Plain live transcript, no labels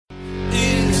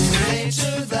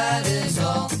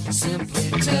simply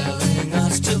telling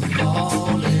us to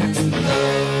fall in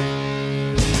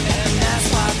love. And that's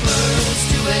why birds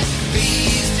do it,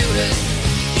 bees do it,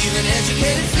 even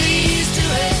educated fleas do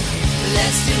it.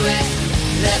 Let's do it,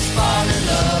 let's fall in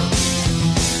love.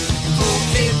 Cold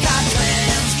Cape Cod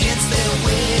clams against their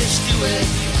wish do it,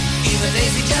 even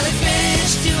lazy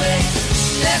jellyfish do it.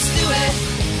 Let's do it,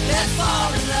 let's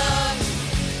fall in love.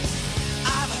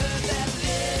 I've heard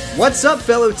that. What's up,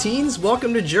 fellow teens?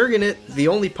 Welcome to Jergin' It, the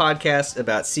only podcast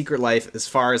about Secret Life as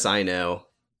far as I know.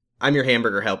 I'm your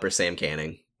hamburger helper, Sam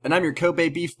Canning. And I'm your Kobe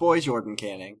beef boy, Jordan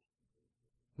Canning.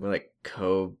 We're like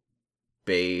no.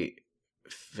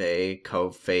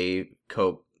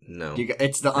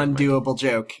 It's the undoable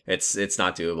joke. It's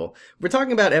not doable. We're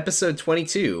talking about episode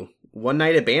 22, One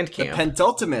Night at Band Camp. The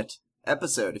penultimate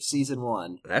episode of season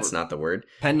 1. That's not the word.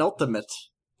 Penultimate.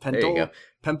 There you go.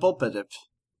 Penpulpative.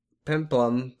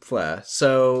 Pemplum fla.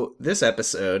 So, this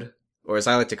episode, or as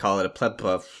I like to call it, a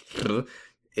plebpuff,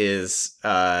 is,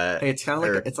 Hey, it's kind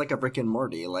of like, it's like a Rick and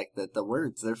Morty, like the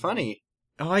words, they're funny.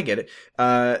 Oh, I get it.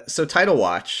 So Title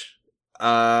Watch, they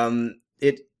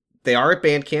are at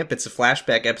band camp. It's a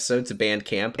flashback episode to band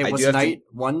camp. It was night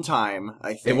one time,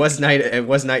 I think. It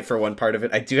was night for one part of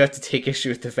it. I do have to take issue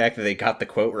with the fact that they got the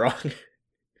quote wrong.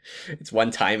 It's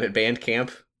one time at band camp.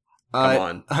 Come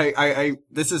on. I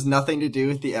this has nothing to do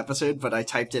with the episode, but I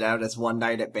typed it out as one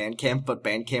night at band camp, but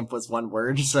band camp was one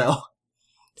word, so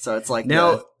it's like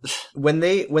now when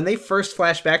they first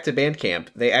flash back to Bandcamp,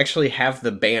 they actually have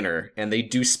the banner and they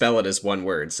do spell it as one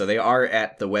word. So they are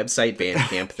at the website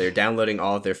Bandcamp. They're downloading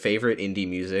all of their favorite indie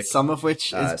music, some of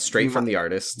which is straight from the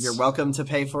artists. You're welcome to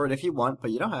pay for it if you want,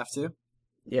 but you don't have to.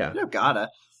 Yeah, you don't gotta.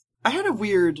 I had a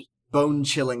weird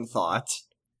bone-chilling thought.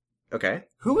 Okay,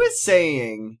 who is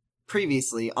saying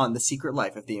previously on The Secret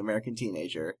Life of the American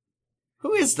Teenager?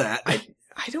 Who is that?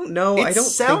 I don't know. It I don't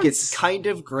think it's kind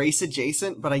of Grace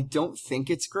adjacent, but I don't think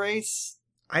it's Grace.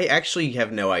 I actually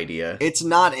have no idea. It's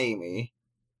not Amy.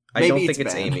 I don't think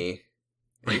it's Amy.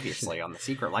 Previously on The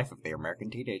Secret Life of the American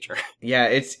Teenager. Yeah,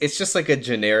 it's just like a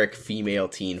generic female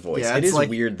teen voice. Yeah, it is like,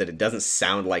 weird that it doesn't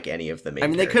sound like any of the main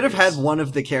characters. They could have had one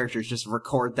of the characters just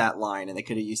record that line and they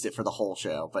could have used it for the whole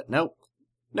show, but nope.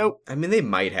 I mean, they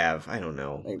might have. I don't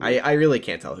know. Maybe. I really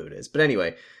can't tell who it is. But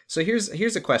anyway, so here's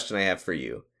a question I have for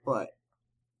you. What?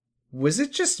 Was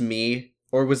it just me,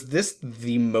 or was this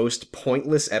the most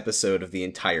pointless episode of the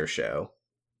entire show?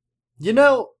 You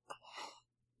know,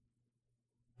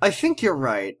 I think you're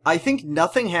right. I think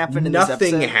nothing happened in this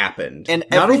episode. Nothing happened. And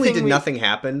not only did nothing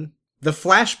happen, the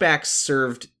flashbacks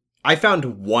served... I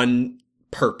found one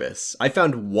purpose. I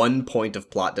found one point of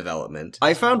plot development.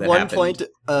 I found one point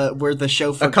where the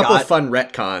show forgot... A couple of fun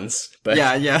retcons, but...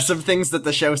 Yeah, some things that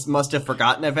the show must have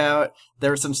forgotten about.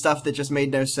 There was some stuff that just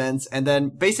made no sense. And then,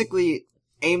 basically,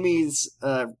 Amy's...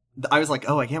 I was like,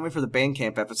 oh, I can't wait for the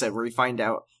Bandcamp episode where we find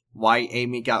out why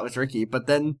Amy got with Ricky. But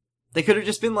then, they could have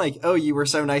just been like, oh, you were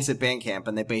so nice at Bandcamp,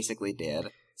 and they basically did.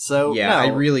 So, yeah, no, I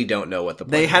really don't know what the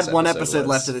point They of had this one episode episode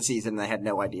left of the season, and they had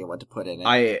no idea what to put in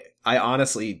it. I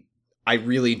honestly... I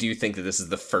really do think that this is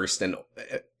the first and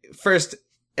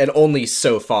only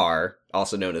so far,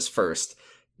 also known as first,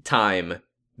 time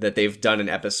that they've done an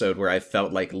episode where I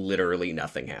felt like literally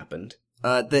nothing happened.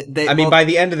 By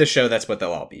the end of the show, that's what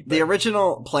they'll all be. But... The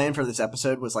original plan for this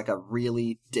episode was like a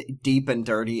really deep and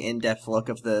dirty, in-depth look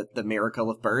of the miracle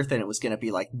of birth, and it was going to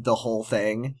be like the whole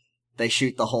thing. They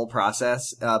shoot the whole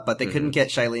process, but they couldn't get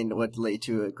Shailene Woodley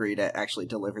to agree to actually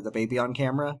deliver the baby on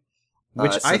camera.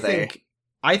 Which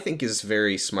I think is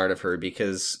very smart of her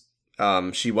because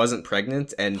she wasn't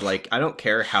pregnant, and like I don't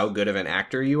care how good of an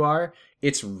actor you are,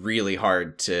 it's really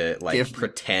hard to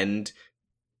pretend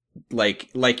like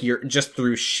you're just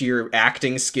through sheer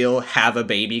acting skill have a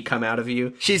baby come out of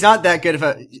you. She's not that good of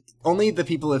a. Only the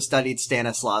people who have studied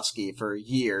Stanislavski for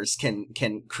years can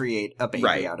create a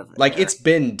baby out of it. Like it's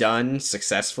been done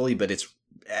successfully, but it's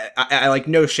I like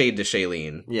no shade to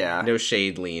Shailene. Yeah, no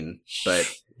shade, Lean, but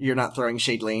you're not throwing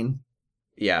shade, Lean.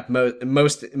 Yeah,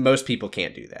 most people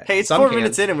can't do that. Hey, it's 4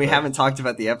 minutes in and we haven't talked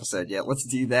about the episode yet. Let's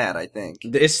do that, I think.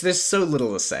 There's so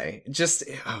little to say. Just,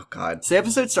 oh god. So the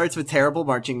episode starts with terrible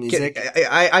marching music.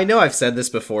 I know I've said this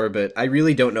before, but I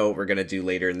really don't know what we're going to do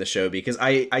later in the show because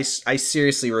I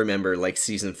seriously remember, like,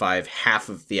 season 5, half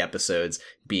of the episodes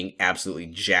being absolutely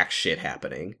jack shit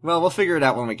happening. Well, we'll figure it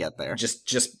out when we get there.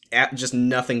 Just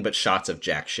nothing but shots of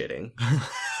jack shitting.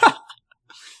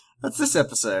 That's this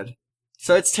episode.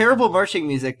 So it's terrible marching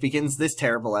music begins this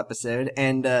terrible episode,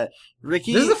 and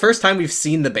Ricky... This is the first time we've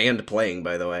seen the band playing,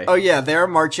 by the way. Oh yeah, they're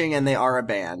marching and they are a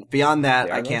band. Beyond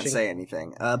that, I can't say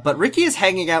anything. But Ricky is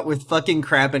hanging out with fucking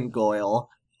Crab and Goyle,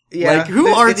 Yeah, like, who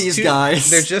are it's these two, guys?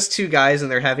 They're just two guys and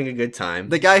they're having a good time.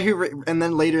 The guy who, and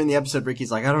then later in the episode,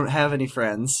 Ricky's like, I don't have any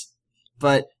friends.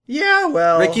 But yeah,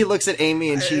 well, Ricky looks at Amy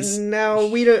and she's no,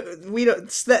 we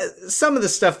don't. Some of the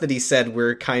stuff that he said,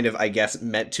 we're kind of, I guess,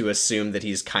 meant to assume that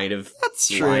he's kind of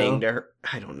lying to her.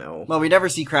 I don't know. Well, we never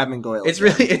see Crabbe and Goyle. It's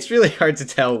really hard to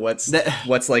tell what's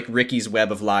like Ricky's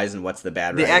web of lies and what's the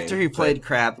bad. The writing, actor who played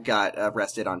Crabbe got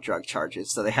arrested on drug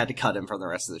charges, so they had to cut him from the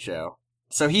rest of the show.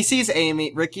 So he sees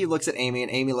Amy, Ricky looks at Amy,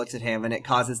 and Amy looks at him, and it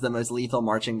causes the most lethal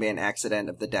marching band accident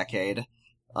of the decade.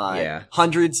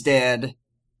 Hundreds dead,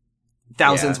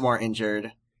 thousands more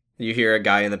injured. You hear a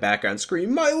guy in the background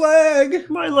scream, "My leg!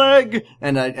 My leg!"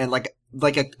 And like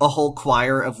a whole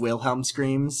choir of Wilhelm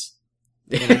screams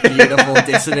in a beautiful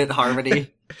dissonant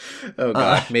harmony. Oh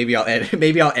god, maybe I'll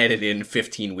edit in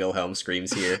 15 Wilhelm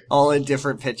screams here. All in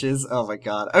different pitches. Oh my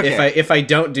god. Okay. If I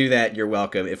don't do that, you're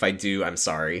welcome. If I do, I'm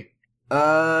sorry.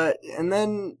 And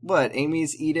then what?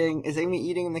 Is Amy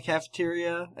eating in the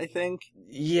cafeteria, I think?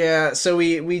 Yeah, so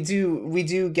we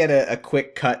do get a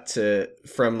quick cut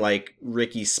from like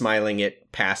Ricky smiling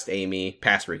at past Amy,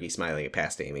 past Ricky smiling at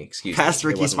past Amy, excuse me. Past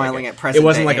Ricky smiling at present. It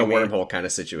wasn't like Amy. A wormhole kind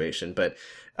of situation, but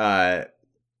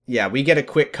yeah, we get a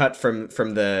quick cut from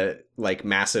the like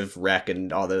massive wreck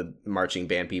and all the marching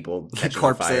band people catching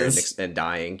on fire and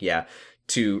dying. Yeah.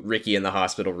 To Ricky in the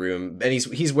hospital room, and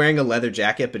he's wearing a leather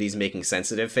jacket, but he's making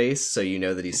sensitive face, so you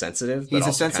know that he's sensitive. But he's also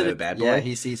a sensitive kind of a bad boy. Yeah,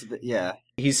 he sees. Yeah,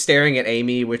 he's staring at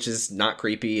Amy, which is not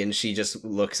creepy, and she just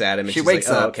looks at him. And she she's wakes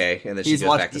like, up. Oh, okay, and then she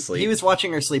goes back to sleep. He was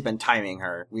watching her sleep and timing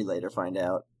her. We later find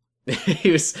out.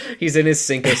 He's in his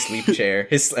Cinco sleep chair,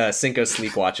 his Cinco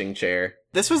sleep watching chair.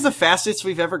 This was the fastest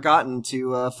we've ever gotten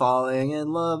to falling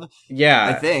in love. Yeah,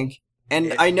 I think.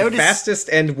 And I noticed... Fastest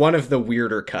and one of the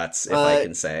weirder cuts, if I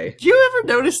can say. Do you ever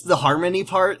notice the harmony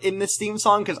part in this theme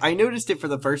song? Because I noticed it for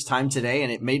the first time today, and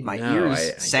it made my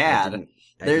ears sad.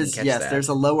 There's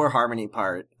a lower harmony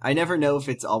part. I never know if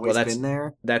it's always been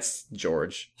there. That's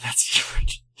George. That's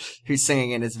George, who's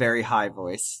singing in his very high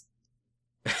voice.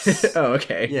 Oh,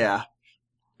 okay. Yeah.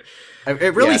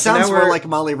 It really sounds more like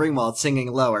Molly Ringwald singing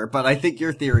lower, but I think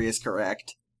your theory is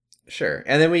correct. Sure.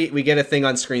 And then we get a thing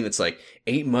on screen that's like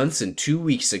 8 months and 2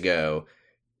 weeks ago.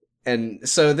 And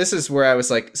so this is where I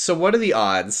was like, so what are the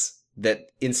odds that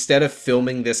instead of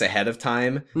filming this ahead of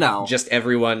time, just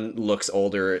everyone looks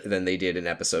older than they did in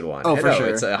episode 1? Oh, for sure.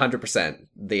 It's 100%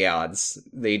 the odds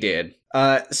they did.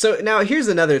 So now here's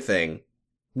another thing.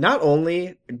 Not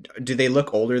only do they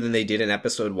look older than they did in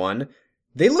episode 1,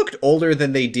 they looked older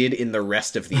than they did in the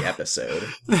rest of the episode.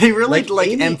 They really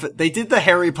they did the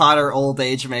Harry Potter old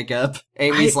age makeup.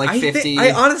 Amy's 50.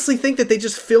 I honestly think that they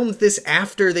just filmed this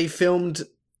after they filmed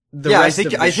the rest of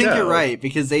the show. I think you're right,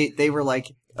 because they were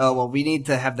like, oh, well, we need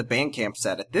to have the band camp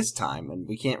set at this time, and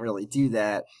we can't really do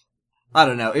that. I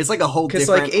don't know. It's like a whole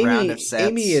different round of sets.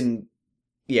 Amy,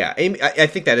 I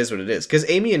think that is what it is. Because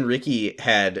Amy and Ricky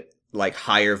had... like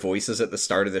higher voices at the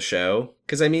start of the show,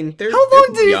 because I mean they're how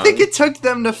long do you think it took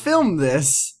them to film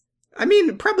this? I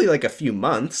mean, probably like a few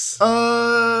months.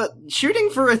 Shooting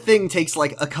for a thing takes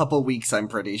like a couple weeks, I'm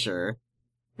pretty sure.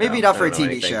 Maybe not for a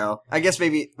TV show. I guess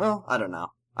maybe. Well, I don't know.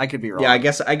 I could be wrong. Yeah, I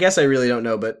guess I really don't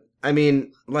know, but I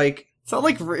mean, like it's not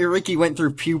like Ricky went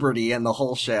through puberty and the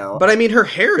whole show. But I mean, her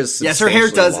hair is her hair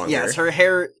does. Longer. Yes, her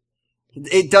hair.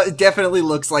 It definitely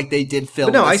looks like they did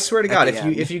film. But no, I swear to God,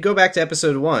 if you go back to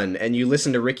episode 1 and you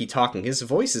listen to Ricky talking, his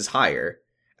voice is higher.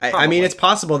 I mean, it's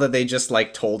possible that they just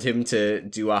like told him to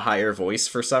do a higher voice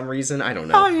for some reason. I don't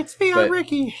know. Oh, it's me, I'm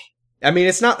Ricky. I mean,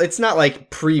 it's not like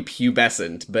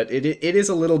pre-pubescent, but it is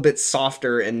a little bit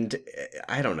softer, and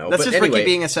I don't know. That's but just anyway, Ricky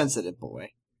being a sensitive boy.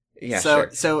 Yeah, sure.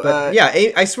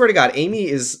 I swear to God,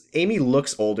 Amy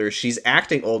looks older. She's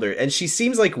acting older, and she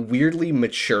seems like weirdly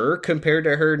mature compared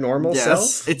to her normal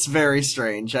self. It's very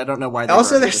strange. I don't know why.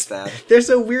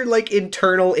 There's a weird like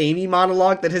internal Amy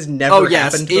monologue that has never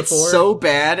happened before. It's so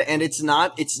bad, and it's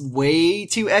not. It's way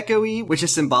too echoey, which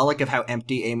is symbolic of how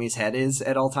empty Amy's head is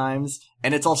at all times,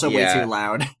 and it's also way too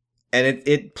loud. And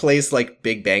it plays like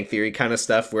Big Bang Theory kind of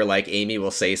stuff, where like Amy will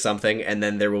say something, and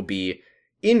then there will be.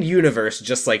 In universe,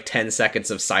 just like 10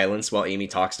 seconds of silence while Amy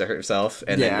talks to herself,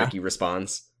 and then Ricky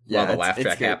responds while the laugh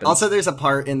track happens. Also, there's a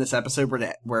part in this episode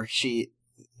where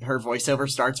her voiceover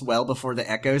starts well before the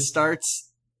echo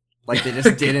starts. Like they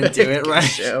just didn't do it right.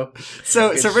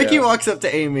 So Ricky walks up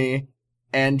to Amy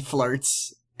and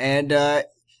flirts, and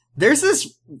there's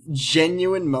this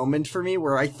genuine moment for me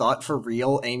where I thought for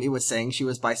real Amy was saying she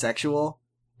was bisexual.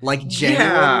 Like,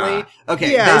 genuinely?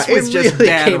 Okay, this was just really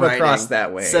bad came writing. Across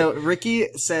that way. So, Ricky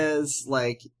says,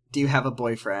 like, do you have a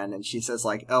boyfriend? And she says,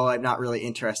 like, oh, I'm not really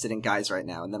interested in guys right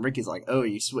now. And then Ricky's like, oh,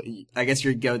 I guess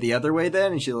you'd go the other way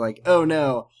then? And she's like, oh,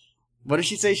 no. What does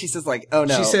she say? She says, like, oh,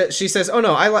 no. She says, oh,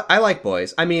 no, I like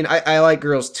boys. I mean, I like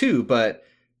girls, too, but...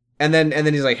 And then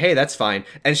he's like, hey, that's fine.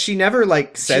 And she never,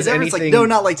 like, says anything... like, no,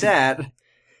 not like that.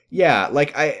 Yeah,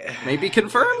 like, Maybe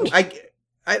confirmed? I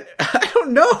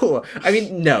don't know. I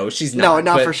mean, no, she's not.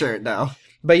 No, not for sure, no.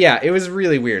 But yeah, it was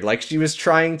really weird. Like, she was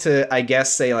trying to, I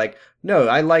guess, say, like, no,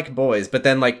 I like boys, but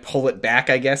then, like, pull it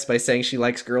back, I guess, by saying she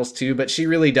likes girls, too. But she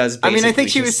really does basically I think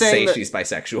she was saying say she's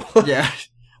bisexual. Yeah,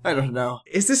 I don't know.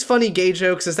 Is this funny gay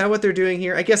jokes? Is that what they're doing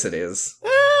here? I guess it is.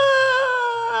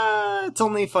 It's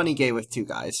only funny gay with two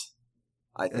guys,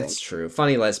 I think. That's true.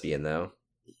 Funny lesbian, though.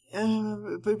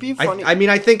 But it'd be funny. I mean,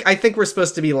 I think we're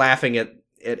supposed to be laughing at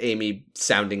Amy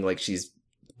sounding like she's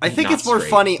I think not it's more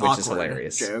straight, funny, which awkward is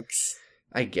hilarious. jokes.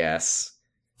 I guess.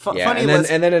 Funny and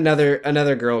then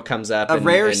another girl comes up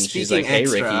and she's like, "Hey,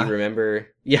 extra. Ricky, remember?"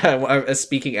 Yeah, a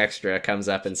speaking extra comes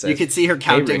up and says, "You could see her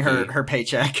counting hey, her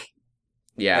paycheck."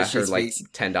 Yeah, for like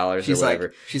 $10 or whatever.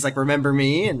 Like, she's like, "Remember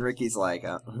me?" And Ricky's like,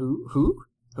 "Who?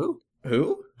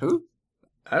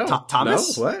 I don't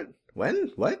Thomas? know. What?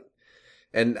 When? What?"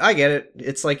 And I get it.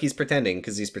 It's like he's pretending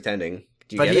because he's pretending.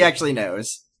 But he actually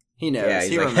knows. He knows. Yeah,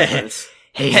 he like, remembers.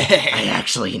 Hey, I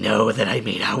actually know that I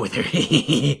made out with her.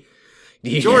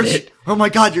 George, oh my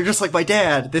god, you're just like my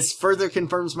dad. This further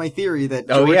confirms my theory that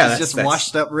George is just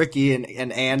washed up Ricky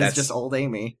and Anne is just old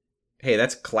Amy. Hey,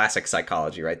 that's classic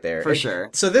psychology right there. For sure.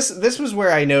 So this was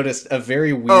where I noticed a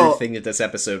very weird thing that this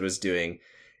episode was doing.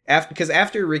 Because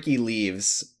after Ricky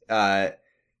leaves,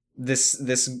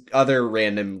 this other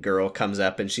random girl comes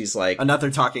up and she's like,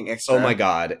 another talking extra. Oh my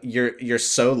god, you're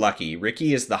so lucky.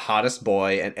 Ricky is the hottest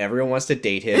boy and everyone wants to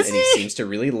date him and he seems to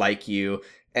really like you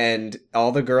and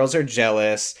all the girls are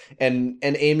jealous and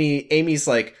Amy's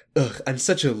like, ugh, I'm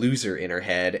such a loser in her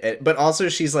head. But also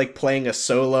she's like playing a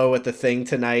solo at the thing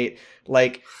tonight.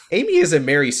 Like, Amy is a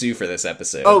Mary Sue for this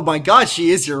episode. Oh my god, she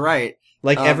is, you're right.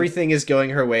 Like, everything is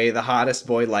going her way. The hottest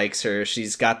boy likes her.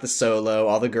 She's got the solo.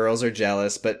 All the girls are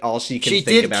jealous, but all she can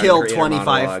think about in her inner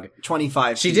monologue.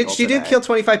 25 She did kill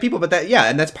 25 people, but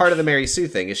and that's part of the Mary Sue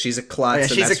thing, is she's a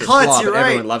klutz, and that's her flaw, but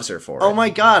everyone loves her for it. Oh my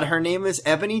god, her name is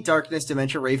Ebony Darkness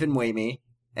Dementia Raven Waimy,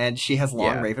 and she has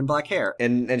long raven black hair.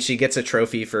 And she gets a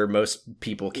trophy for most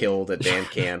people killed at band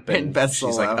camp, and best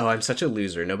she's solo. like, oh, I'm such a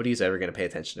loser. Nobody's ever going to pay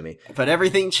attention to me. But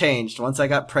everything changed once I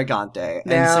got Pregante.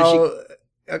 Now,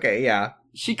 okay, yeah.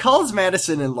 She calls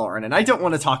Madison and Lauren, and I don't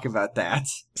want to talk about that.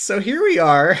 So here we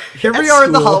are. Here we are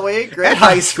in the hallway at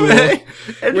high school, where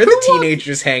the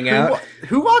teenagers hang out.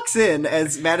 Who walks in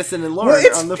as Madison and Lauren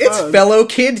on the phone? It's fellow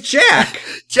kid Jack.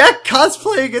 Jack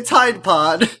cosplaying a Tide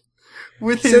Pod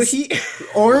with his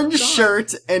orange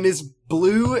shirt and his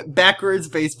blue backwards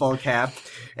baseball cap.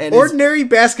 And ordinary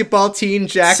basketball teen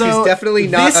Jack is definitely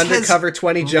not undercover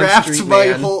 20 Jump Street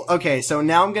man. Okay, so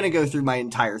now I'm going to go through my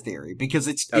entire theory because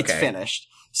it's finished.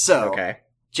 So,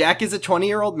 Jack is a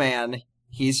 20-year-old man.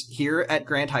 He's here at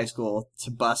Grant High School to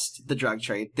bust the drug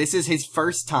trade. This is his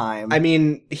first time. I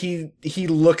mean, he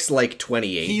looks like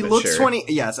 28. He looks 20.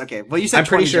 Yes, okay. Well, you said I'm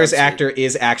pretty sure his actor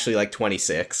is actually like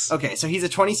 26. Okay, so he's a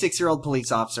 26-year-old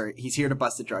police officer. He's here to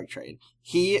bust the drug trade.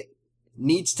 He's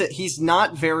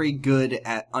not very good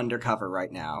at undercover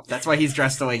right now. That's why he's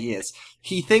dressed the way he is.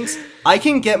 He thinks, I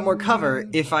can get more cover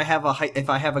if I have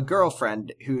a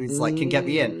girlfriend who's like, can get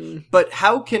me in. But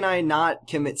how can I not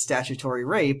commit statutory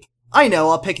rape? I know,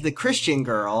 I'll pick the Christian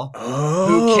girl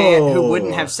who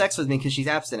wouldn't have sex with me because she's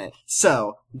abstinent.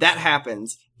 So, that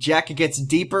happens. Jack gets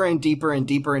deeper and deeper and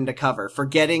deeper into cover,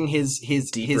 forgetting his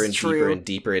deeper and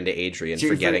deeper into Adrian,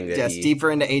 forgetting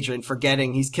deeper into Adrian,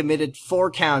 forgetting he's committed 4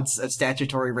 counts of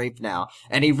statutory rape now,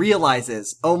 and he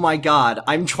realizes, oh my god,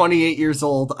 I'm 28 years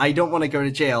old, I don't want to go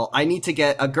to jail, I need to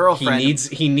get a girlfriend.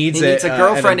 He needs a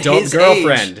girlfriend, an adult his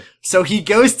girlfriend. Age. So he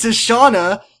goes to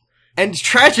Shauna, and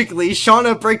tragically,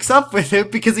 Shauna breaks up with him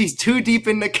because he's too deep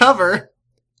into cover.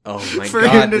 Oh my god, for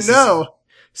him to know.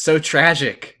 So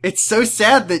tragic. It's so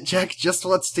sad that Jack just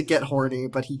wants to get horny,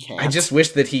 but he can't. I just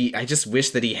wish that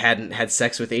he hadn't had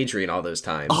sex with Adrian all those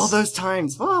times. All those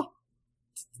times. Well,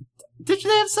 did they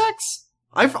have sex?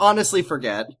 I honestly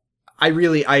forget.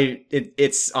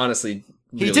 It's honestly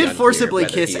really he did forcibly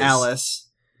kiss Alice,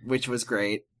 which was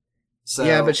great. So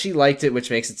yeah, but she liked it, which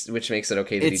makes it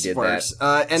okay that he did worse.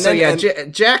 that.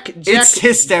 Jack it's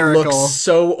hysterical. Looks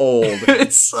so old.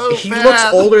 It's so he bad. looks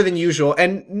older than usual.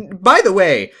 And by the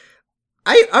way,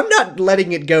 I'm not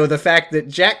letting it go. The fact that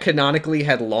Jack canonically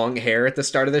had long hair at the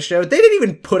start of the show, they didn't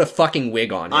even put a fucking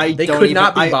wig on him. They could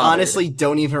not be bothered. I honestly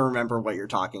don't even remember what you're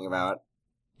talking about.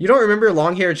 You don't remember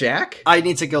Long Hair Jack? I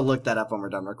need to go look that up when we're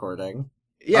done recording.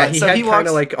 Yeah, he had kind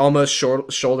of like almost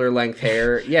shoulder length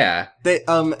hair. Yeah.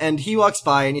 And he walks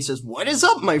by and he says, "What is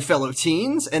up, my fellow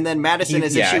teens?" And then Madison,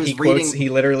 if she was reading... He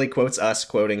literally quotes us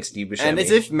quoting Steve Buscemi. And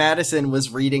as if Madison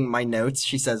was reading my notes,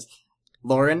 she says,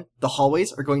 "Lauren, the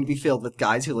hallways are going to be filled with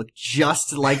guys who look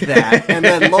just like that." And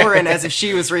then Lauren, as if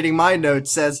she was reading my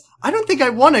notes, says, "I don't think I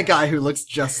want a guy who looks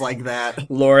just like that."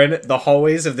 Lauren, the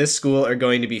hallways of this school are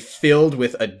going to be filled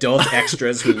with adult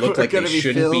extras who look like they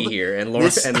shouldn't be here. And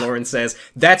Lauren says,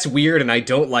 "That's weird and I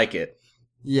don't like it."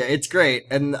 Yeah, it's great.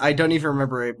 And I don't even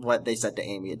remember what they said to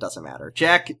Amy. It doesn't matter.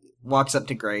 Jack walks up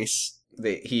to Grace.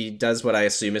 He does what I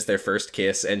assume is their first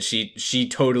kiss, and she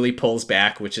totally pulls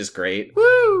back, which is great.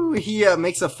 Woo! He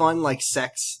makes a fun, like,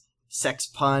 sex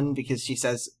pun, because she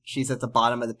says she's at the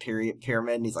bottom of the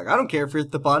pyramid, and he's like, "I don't care if you're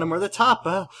at the bottom or the top."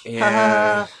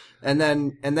 Yeah. And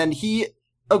then he...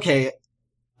 Okay,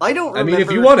 I don't remember... I mean,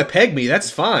 if you want to peg me,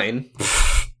 that's fine.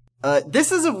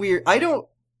 This is a weird... I don't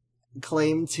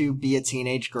claim to be a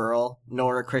teenage girl,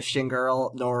 nor a Christian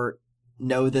girl, nor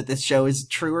know that this show is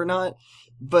true or not,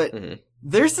 but... Mm-hmm.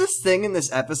 There's this thing in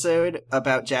this episode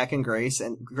about Jack and Grace,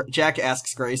 and Jack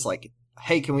asks Grace, like,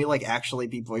 "Hey, can we, like, actually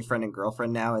be boyfriend and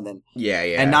girlfriend now?" And then... Yeah,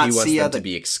 and not he wants see them other, to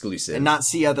be exclusive. And not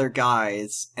see other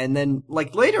guys. And then,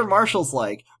 like, later Marshall's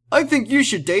like, "I think you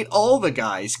should date all the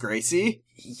guys, Gracie.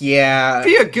 Yeah.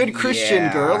 Be a good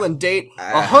Christian girl and date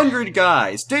 100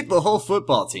 guys. Date the whole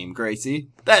football team, Gracie."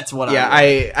 That's what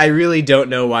I really don't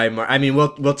know why. I mean,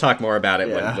 we'll talk more about it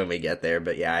when we get there,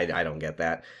 but yeah, I don't get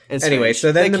that. Anyway,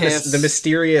 so then the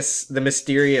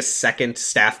mysterious second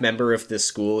staff member of this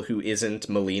school who isn't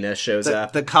Melina shows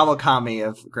up. The Kawakami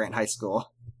of Grant High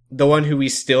School. The one who we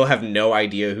still have no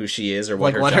idea who she is or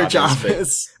what her job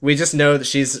is. We just know that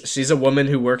she's a woman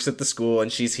who works at the school,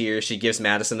 and she's here. She gives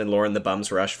Madison and Lauren the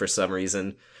bum's rush for some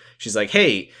reason. She's like,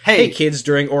 hey kids,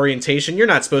 during orientation, you're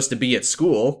not supposed to be at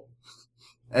school.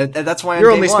 And that's why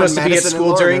you're only supposed to be at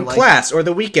school during class or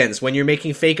the weekends when you're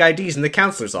making fake IDs in the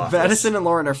counselor's office. Madison and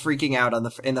Lauren are freaking out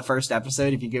in the first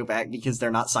episode, if you go back, because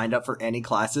they're not signed up for any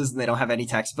classes and they don't have any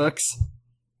textbooks.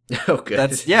 Oh,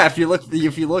 good. If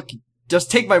you look,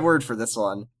 just take my word for this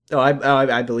one. Oh,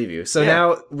 I believe you. So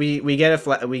now we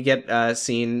get a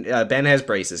scene. Ben has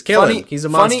braces. Kill him. He's a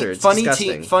monster. It's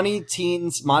disgusting. Funny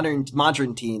teens,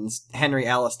 modern teens. Henry,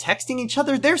 Alice texting each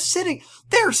other. They're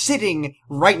sitting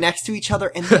right next to each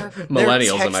other, and they're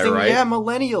millennials. Texting, am I right? Yeah,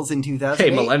 millennials in 2008.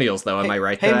 Hey, millennials though. Am I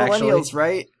right? Hey, there, millennials, actually?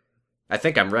 right? I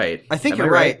think I'm right. I think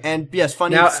you're right. And yes,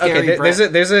 funny, now, scary. Okay,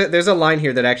 there's a line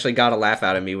here that actually got a laugh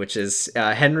out of me, which is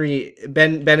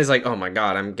Ben is like, "Oh my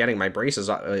god, I'm getting my braces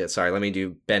off." Sorry, let me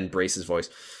do Ben Brace's voice.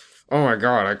 "Oh my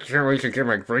god, I can't wait to get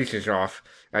my braces off.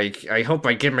 I hope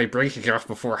I get my braces off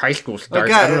before high school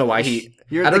starts." I don't know why he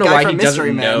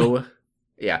doesn't know.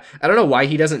 Yeah, I don't know why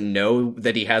he doesn't know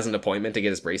that he has an appointment to get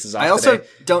his braces off. I also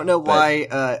don't know why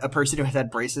a person who has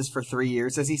had braces for 3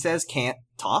 years, as he says, can't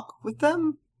talk with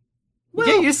them. Well,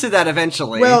 you get used to that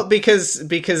eventually. Well, because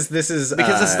this is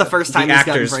the first time he's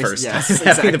gotten braces. Yes,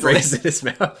 exactly. The braces in his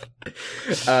mouth.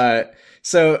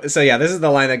 So yeah, this is the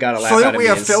line that got a laugh out of me. We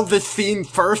have filled this scene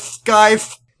first,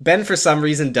 guys. Ben, for some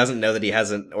reason, doesn't know that he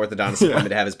has an orthodontist appointment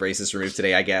to have his braces removed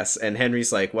today, I guess. And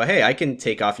Henry's like, "Well, hey, I can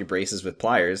take off your braces with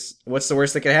pliers. What's the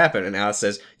worst that could happen?" And Alice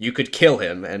says, "You could kill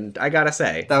him." And I gotta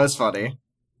say, that was funny.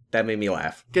 That made me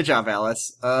laugh. Good job,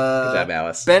 Alice. Good job,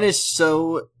 Alice. Ben is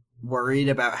so worried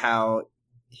about how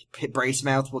Brace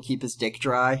Mouth will keep his dick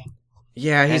dry.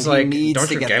 Yeah, he's like,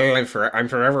 "Don't you get it? I'm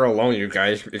forever alone, you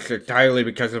guys. It's entirely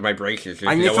because of my braces.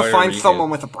 I need to find someone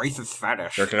with a braces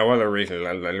fetish. There's no other reason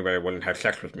anybody wouldn't have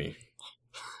sex with me.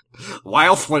 Why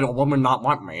else would a woman not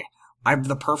want me? I'm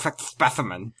the perfect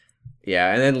specimen."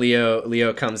 Yeah, and then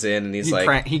Leo comes in and he's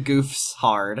like... He goofs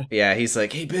hard. Yeah, he's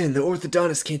like, "Hey, Ben, the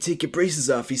orthodontist can't take your braces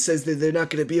off. He says that they're not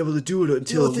going to be able to do it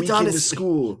until a week into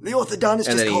school." The orthodontist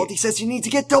just called. He says you need to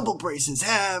get double braces.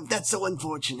 That's so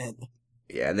unfortunate.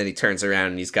 Yeah, and then he turns around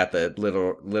and he's got the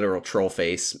literal troll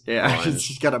face. Yeah,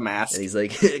 he's got a mask. And he's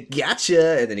like,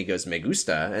 "Gotcha!" And then he goes, "Me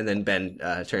gusta." And then Ben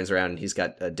turns around and he's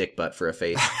got a dick butt for a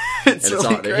face. It's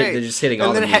really great. They're just hitting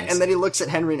all the memes. And then he looks at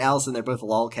Henry and Alice and they're both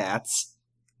lolcats.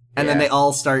 And then they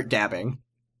all start dabbing.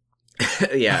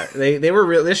 Yeah, they were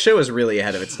real. This show was really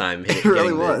ahead of its time.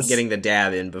 Getting the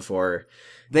dab in before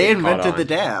they invented the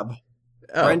dab.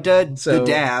 Oh, Brenda, the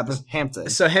dab, Hampton.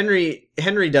 So Henry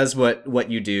does what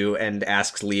you do and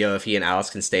asks Leo if he and Alice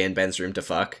can stay in Ben's room to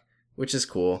fuck, which is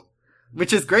cool.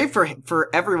 Which is great for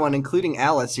everyone, including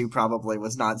Alice, who probably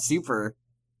was not super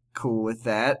cool with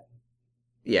that.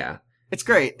 Yeah, it's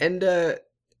great. And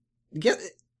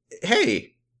hey.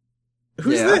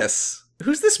 Who's this?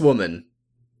 Who's this woman?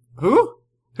 Who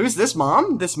Who's this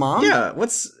mom? This mom? Yeah,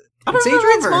 It's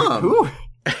Adrian's mom. Who?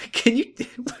 Can you...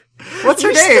 What's her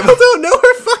You name? still don't know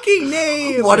her fucking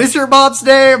name! What is your mom's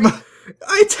name?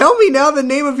 Tell me now the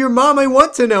name of your mom. I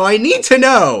want to know. I need to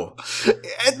know.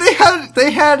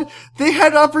 They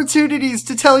had opportunities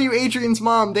to tell you Adrian's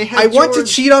mom. They had I want to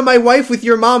George. cheat on my wife with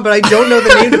your mom, but I don't know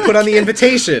the name to put on the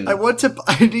invitation.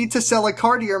 I need to sell a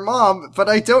car to your mom, but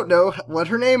I don't know what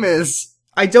her name is.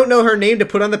 I don't know her name to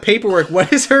put on the paperwork.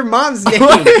 What is her mom's name?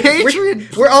 Adrian,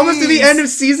 we're almost to the please. end of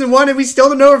season 1 and we still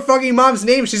don't know her fucking mom's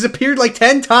name. She's appeared like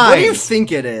 10 times. What do you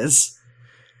think it is?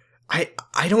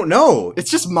 I don't know.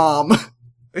 It's just mom.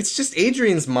 It's just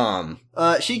Adrian's mom.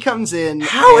 She comes in.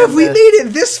 How have we made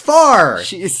it this far?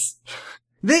 She's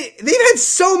They've had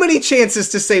so many chances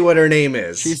to say what her name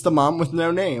is. she's the mom with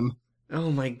no name. Oh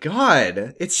my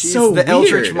god. It's She's so the weird.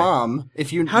 Eldritch mom.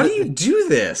 How do you do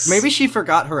this? Maybe she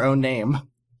forgot her own name.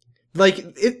 Like,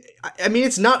 I mean,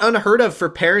 it's not unheard of for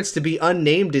parents to be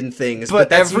unnamed in things, But but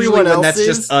that's everyone usually when else that's is,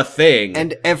 just a thing.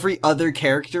 And every other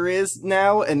character is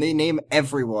now, and they name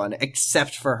everyone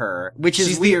except for her, which is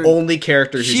She's weird. the only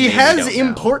character whose She name we has don't know.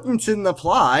 importance in the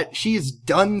plot. She's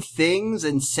done things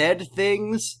and said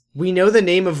things. We know the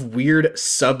name of weird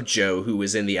Sub-Joe who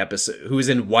was in the episode, who was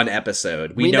in one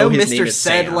episode. We know his Mr. name is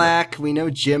Sam. Sedlak. We know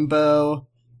Jimbo.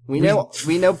 We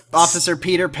know Officer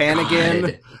Peter Panigan.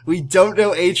 God. We don't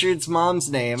know Adrian's mom's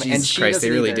name, and Jesus she Christ, doesn't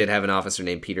they really either. did have an officer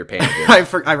named Peter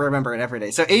Panigan. I remember it every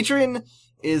day. So Adrian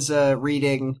is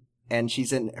reading, and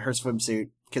she's in her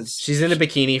swimsuit because She's in a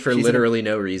bikini for she's literally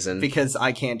no reason. because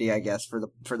eye candy, I guess, for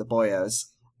the boyos.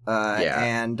 Yeah.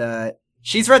 And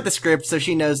she's read the script, so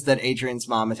she knows that Adrian's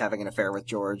mom is having an affair with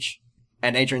George.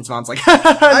 And Adrian's mom's like,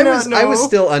 I no. was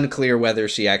still unclear whether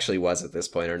she actually was at this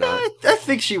point or not. I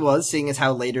think she was, seeing as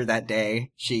how later that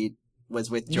day she was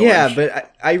with George. Yeah,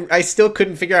 but I still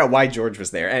couldn't figure out why George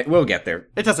was there. And we'll get there.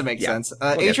 It doesn't make sense.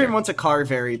 get Adrian there. wants a car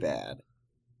very bad.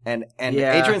 And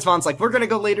Yeah. Adrian's mom's like, we're gonna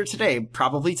go later today,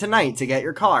 probably tonight, to get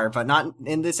your car, but not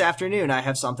in this afternoon. I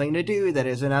have something to do that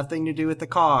has nothing to do with the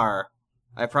car.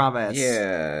 I promise.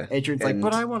 Yeah. Adrian's And-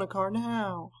 like, but I want a car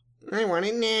now. I want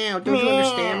it now. Don't you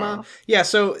understand, Mom? Yeah,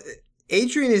 so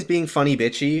Adrian is being funny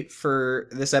bitchy for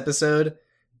this episode.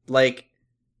 Like,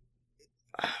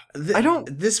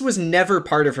 this was never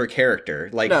part of her character.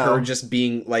 Like, No. her just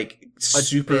being, like,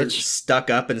 super bitch. stuck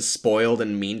up and spoiled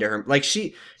and mean to her. Like,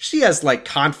 she has, like,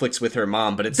 conflicts with her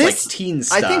mom, but it's, This- like, teen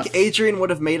stuff. I think Adrian would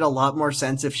have made a lot more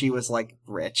sense if she was, like,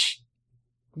 rich.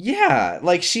 Yeah,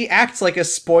 like, she acts like a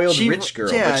spoiled rich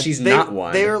girl, but she's not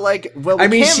one. They were like, well, we I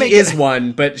mean, can't she make is it,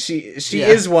 one, but she Yeah.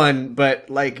 is one, but,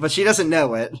 like... but she doesn't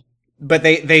know it. But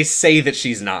they say that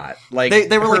she's not. Like,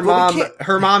 They were her like, well, we mom, can't-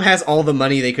 her mom has all the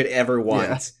money they could ever want.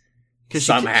 Yeah. Because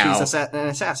Somehow. she's an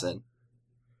assassin.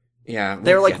 Yeah.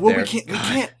 They're we'll like, get well,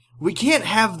 there. we can't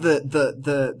have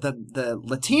the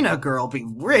Latina girl be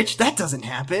rich. That doesn't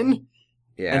happen.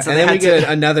 Yeah. and so And they then we had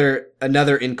get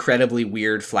another incredibly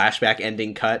weird flashback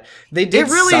ending cut. They did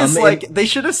It really some is like, they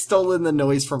should have stolen the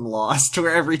noise from Lost,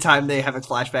 where every time they have a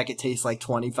flashback, it takes like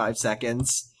 25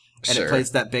 seconds, and Sure. it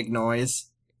plays that big noise.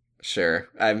 Sure.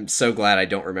 I'm so glad I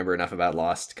don't remember enough about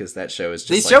Lost, because that show is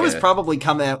just These like shows probably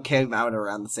came out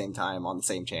around the same time on the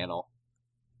same channel.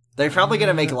 They're probably going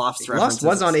to make Lost references.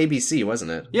 Lost was on ABC,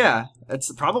 wasn't it? Yeah,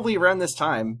 it's probably around this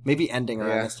time. Maybe ending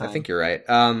around this time. I think you're right.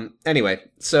 Anyway,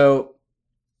 so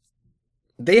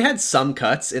they had some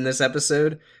cuts in this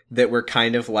episode that were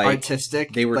kind of like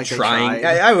artistic. They were like trying.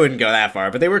 tried. I wouldn't go that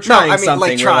far, but they were trying no, I mean, something.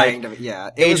 like where, trying like, to, yeah.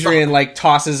 It was Adrian like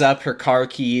tosses up her car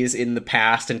keys in the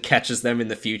past and catches them in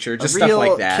the future, just real stuff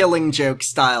like that. Killing Joke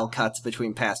style cuts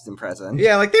between past and present.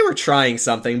 Yeah, like they were trying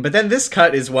something, but then this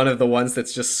cut is one of the ones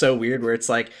that's just so weird, where it's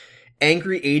like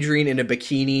angry Adrian in a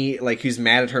bikini, like who's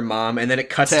mad at her mom, and then it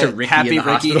cuts to Ricky happy in the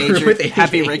Ricky, hospital room with Amy.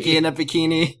 happy Ricky in a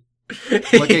bikini,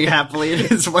 looking happily at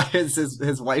his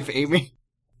wife Amy.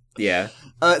 Yeah.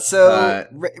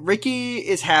 Ricky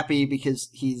is happy because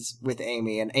he's with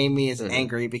Amy, and Amy is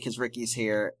angry because Ricky's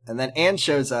here. And then Anne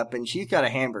shows up, and she's got a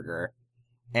hamburger.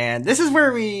 And this is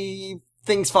where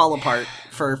things fall apart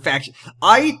for faction.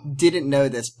 I didn't know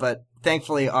this, but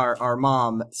thankfully our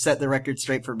mom set the record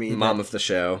straight for me. Mom of the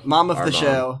show. Mom of the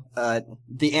show,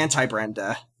 the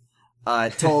anti-Brenda,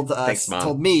 told Thanks, Mom.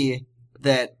 told me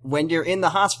that when you're in the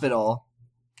hospital,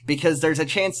 because there's a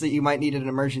chance that you might need an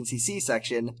emergency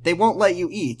C-section, they won't let you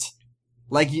eat.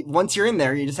 Like, once you're in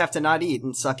there, you just have to not eat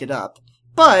and suck it up.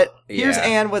 But here's Yeah.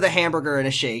 Anne with a hamburger and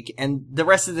a shake, and the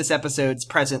rest of this episode's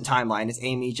present timeline is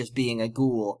Amy just being a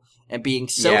ghoul and being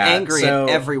so Yeah, angry so- at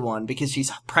everyone because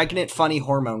she's a pregnant, funny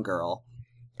hormone girl.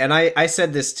 And I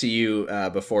said this to you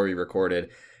before we recorded.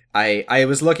 I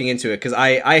was looking into it because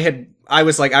I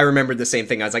was like, I remembered the same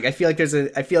thing. I was like, I feel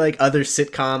like other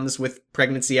sitcoms with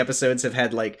pregnancy episodes have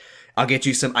had like, I'll get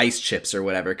you some ice chips or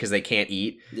whatever because they can't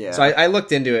eat. Yeah. So I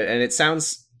looked into it, and it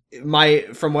sounds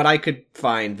from what I could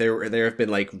find, there have been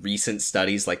like recent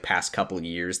studies like past couple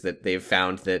years that they've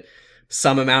found that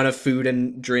some amount of food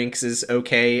and drinks is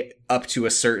okay up to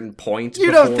a certain point.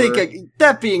 You don't think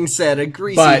that being said, a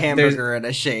greasy hamburger and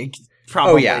a shake.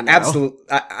 Probably no. Absolutely.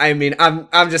 I mean,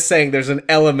 I'm just saying there's an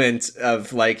element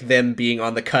of like them being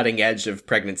on the cutting edge of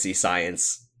pregnancy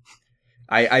science.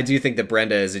 I do think that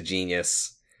Brenda is a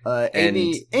genius.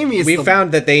 Amy is. We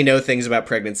found that they know things about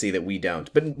pregnancy that we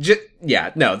don't. But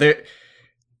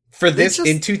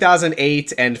in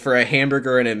 2008, and for a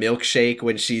hamburger and a milkshake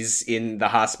when she's in the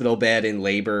hospital bed in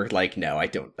labor, like, no, I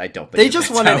don't think they just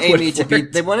wanted Amy to be.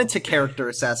 They wanted to character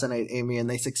assassinate Amy, and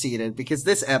they succeeded because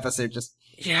this episode just.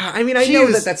 Yeah, I mean, I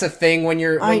know that that's a thing when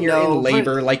you're in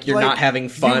labor, like you're not having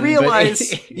fun. You realize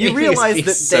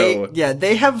that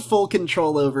they have full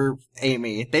control over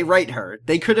Amy. They write her.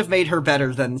 They could have made her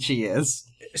better than she is.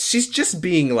 She's just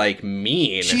being like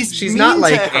mean. She's mean not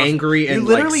like angry and you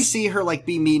literally see her like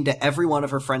be mean to every one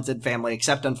of her friends and family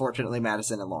except unfortunately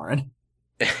Madison and Lauren.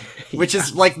 Which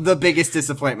is like the biggest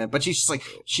disappointment. But she's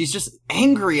just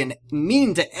angry and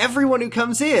mean to everyone who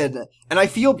comes in. And I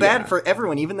feel bad for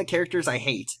everyone, even the characters I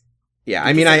hate. Yeah,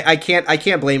 I mean, I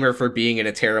can't blame her for being in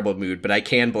a terrible mood, but I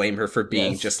can blame her for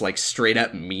being just like straight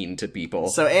up mean to people.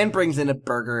 So Anne brings in a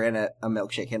burger and a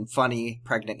milkshake, and funny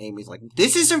pregnant Amy's like,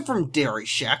 "This isn't from Dairy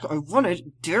Shack. I want a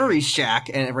Dairy Shack."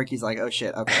 And Ricky's like, "Oh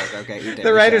shit, okay."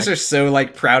 The writers are so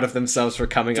like proud of themselves for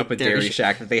coming up with Dairy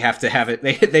Shack that they have to have it.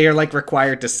 They are like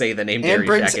required to say the name Dairy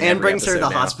Shack. Anne brings her the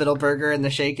hospital burger and the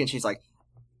shake, and she's like,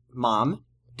 "Mom,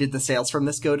 did the sales from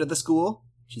this go to the school?"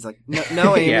 She's like,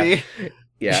 "No, Amy."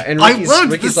 Yeah, and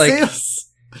Ricky's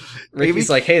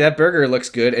like, "Hey, that burger looks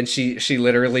good," and she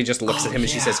literally just looks at him and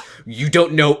she says, "You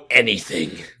don't know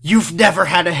anything. You've never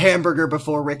had a hamburger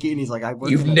before, Ricky." And he's like,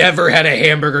 "You've never had a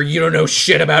hamburger. You don't know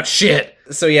shit about shit."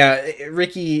 So yeah,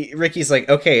 Ricky's like,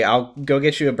 "Okay, I'll go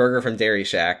get you a burger from Dairy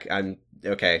Shack. I'm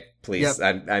okay. Please,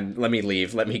 let me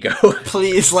leave. Let me go.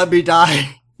 Please, let me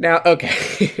die." Now,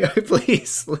 okay,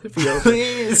 please, let me over.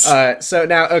 Please. So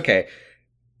now, okay.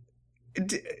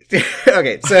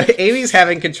 Okay, so Amy's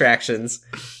having contractions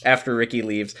after Ricky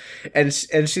leaves, and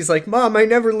she's like, "Mom, I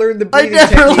never learned the breathing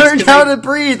techniques. I never learned how to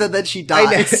breathe," and then she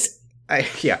dies.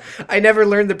 I never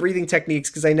learned the breathing techniques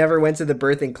because I never went to the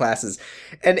birthing classes.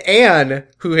 And Anne,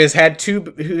 who has had two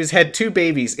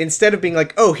babies, instead of being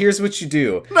like, "Oh, here's what you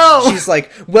do," she's like,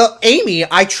 "Well, Amy,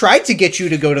 I tried to get you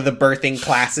to go to the birthing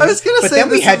classes, but then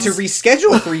we had to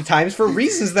reschedule 3 times for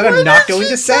reasons that I'm not going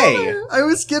to say." I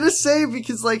was gonna say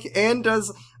because like Anne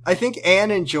does. I think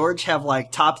Anne and George have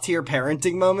like top tier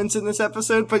parenting moments in this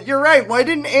episode. But you're right. Why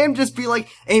didn't Anne just be like,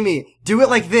 "Amy, do it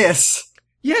like this"?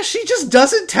 Yeah, she just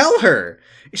doesn't tell her.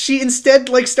 She instead,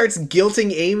 like, starts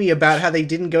guilting Amy about how they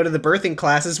didn't go to the birthing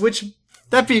classes, which...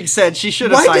 That being said, she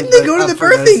should have Why didn't they go to the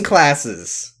birthing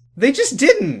classes? They just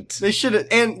didn't. They should have...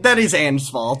 And that is Anne's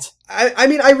fault. I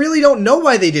mean, I really don't know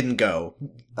why they didn't go.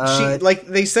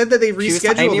 They said that they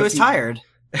rescheduled... Amy was tired.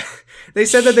 They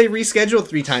said that they rescheduled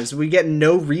 3 times. We get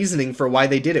no reasoning for why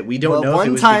they did it. We don't know if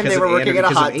it was because of Anne or because of Amy. One time they were working at a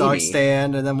hot dog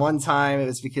stand, and then one time it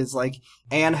was because, like,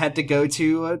 Anne had to go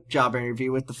to a job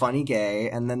interview with the funny gay,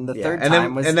 and then the third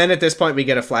time was... And then at this point we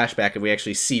get a flashback and we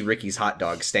actually see Ricky's hot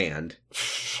dog stand.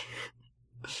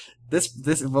 This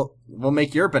will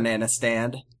make your banana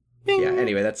stand. Bing. Yeah,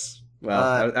 anyway, that's...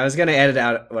 Well, I was going to edit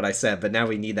out what I said, but now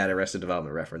we need that Arrested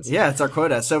Development reference. Yeah, it's our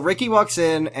quota. So Ricky walks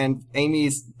in, and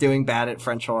Amy's doing bad at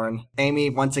French horn.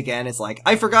 Amy, once again, is like,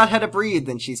 "I forgot how to breathe,"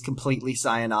 and she's completely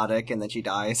cyanotic, and then she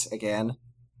dies again.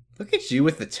 Look at you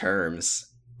with the terms.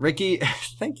 Ricky,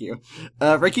 thank you.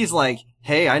 Ricky's like,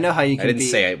 "Hey, I know how you can be..." I didn't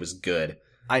say it was good.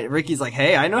 Ricky's like,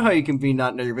 "Hey, I know how you can be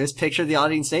not nervous. Picture the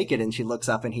audience naked," and she looks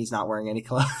up, and he's not wearing any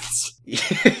clothes.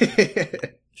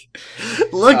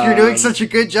 Look, you're doing such a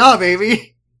good job,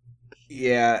 Amy.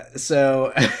 Yeah,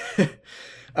 so...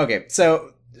 Okay,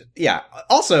 so... Yeah,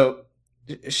 also...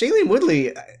 Shailene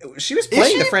Woodley, she was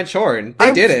playing the French horn.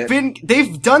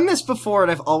 They've done this before,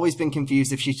 and I've always been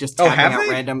confused if she's just tapping out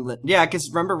random... Yeah, because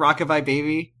remember Rockabye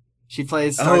Baby? She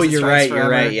plays Stars you're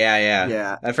right,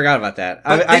 yeah. I forgot about that.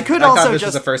 But I could I also thought this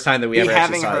just was the first time that we ever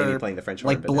actually saw Amy playing the French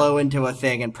horn. Like, blow into a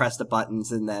thing and press the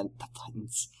buttons, and then...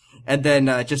 And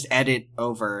then just edit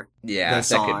over the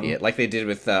song. That could be it. Like they did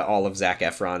with all of Zac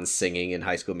Efron's singing in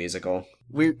High School Musical.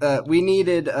 We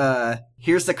needed...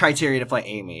 here's the criteria to play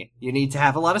Amy. You need to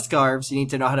have a lot of scarves, you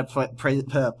need to know how to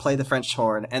play the French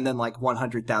horn, and then like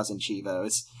 100,000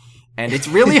 Chivos. And it's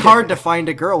really hard to find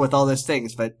a girl with all those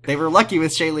things, but they were lucky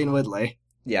with Shailene Woodley.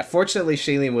 Yeah, fortunately,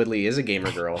 Shailene Woodley is a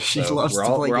gamer girl. She so loves we're to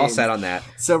all play we're all games. set on that.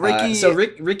 So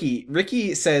Ricky,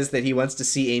 Ricky says that he wants to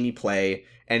see Amy play,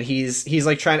 and he's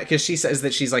like trying to, because she says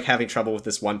that she's like having trouble with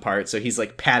this one part, so he's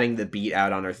like patting the beat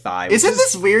out on her thigh. Isn't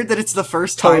this weird that it's the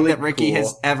first totally time that Ricky cool.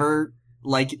 has ever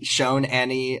like shown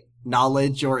any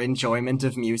knowledge or enjoyment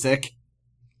of music?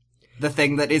 The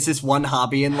thing that is his one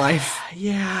hobby in life.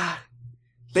 Yeah.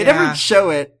 They never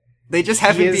show it. They just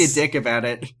have him be a is- dick about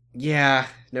it. Yeah,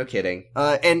 no kidding.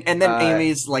 And then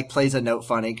Amy's like plays a note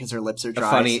funny because her lips are A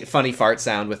dry. funny fart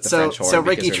sound with the French horn. So because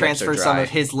Ricky her lips are transfers some dry. of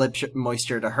his lip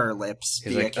moisture to her lips.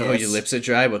 He's via like, kiss. "Oh, your lips are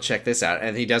dry. Well, check this out."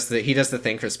 And he does the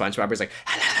thing for SpongeBob. Where he's like,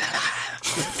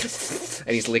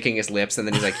 and he's licking his lips, and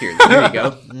then he's like, "Here you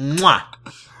go." Mwah.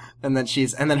 And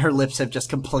then her lips have just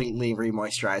completely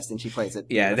remoisturized, and she plays it.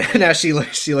 Yeah, beautifully. now she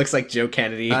looks like Joe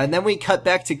Kennedy. And then we cut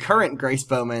back to current Grace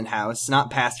Bowman house, not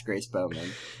past Grace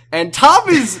Bowman. And Tom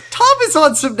is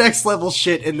on some next level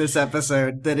shit in this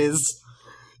episode that is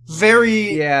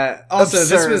very Yeah. Also,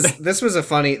 absurd. this was a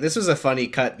funny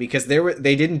cut because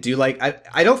they didn't do like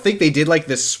I don't think they did like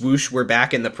the swoosh. We're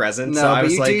back in the present. No, so I but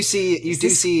was you like, do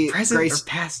see present Grace or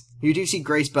past. You do see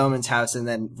Grace Bowman's house and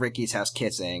then Ricky's house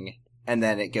kissing, and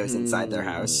then it goes inside their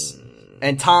house.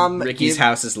 And Tom Ricky's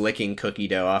house is licking cookie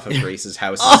dough off of Grace's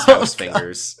house's Oh, house God.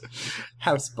 fingers.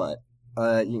 house butt.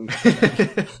 You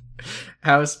can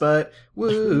House butt.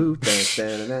 Woo. Dun,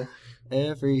 dun, dun, dun.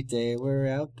 Every day we're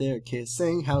out there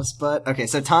kissing house butt. Okay,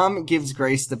 so Tom gives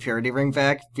Grace the purity ring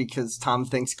back because Tom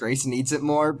thinks Grace needs it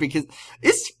more because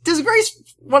does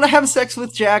Grace want to have sex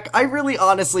with Jack? I really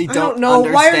honestly I don't know.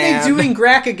 understand. Why are they doing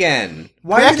Grack again?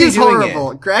 Why Grack are they is doing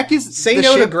horrible. it? Grack is Say the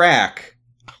no to ship- Grack.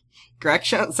 Grack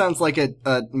sounds like a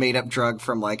made up drug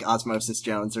from like Osmosis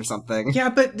Jones or something. Yeah,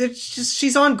 but it's just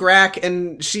she's on Grack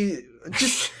and she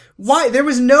just why there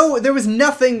was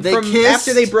nothing They from kissed.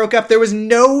 after they broke up. There was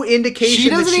no indication She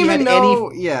that doesn't she even had know.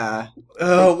 any. Yeah.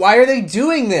 Oh, why are they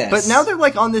doing this? But now they're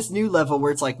like on this new level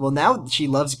where it's like, well, now she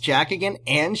loves Jack again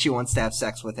and she wants to have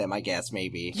sex with him, I guess,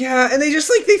 maybe. yeah, and they just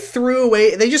like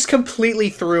they just completely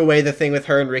threw away the thing with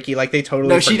her and Ricky. Like they totally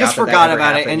No, she just that forgot ever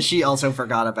about it, happened. and she also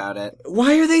forgot about it.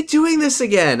 Why are they doing this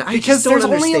again? I Because just don't there's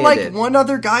only understand like it. one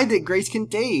other guy that Grace can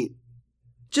date.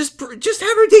 Just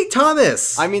have her date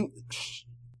Thomas. I mean,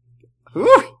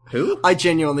 whew. Who? I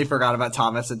genuinely forgot about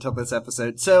Thomas until this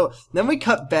episode. So then we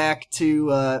cut back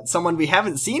to someone we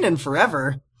haven't seen in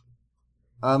forever.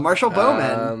 Marshall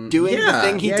Bowman doing the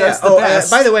thing he does the best.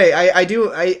 by the way, I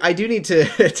do need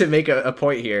to to make a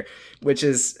point here, which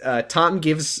is Tom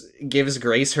gives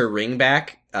Grace her ring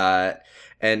back,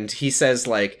 and he says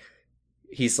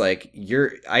he's like,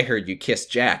 I heard you kissed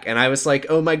Jack. And I was like,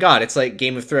 oh my god, it's like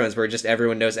Game of Thrones where just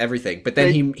everyone knows everything. But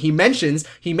then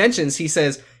he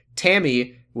says,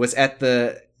 Tammy was at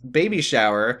the baby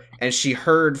shower and she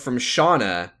heard from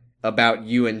Shauna about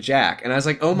you and Jack. And I was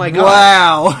like, oh my god.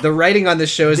 Wow. The writing on this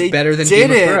show is They better than did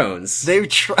Game it. of Thrones. They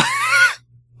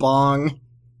Bong.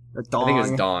 Or dong. I think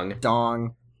it was Dong.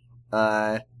 Dong.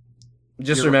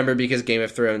 Just remember, because Game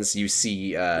of Thrones, you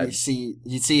see You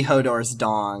see Hodor's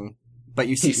dong. But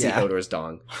you see Hodor's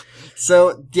Dong.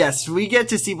 So, yes, we get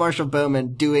to see Marshall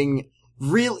Bowman doing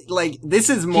really, like, this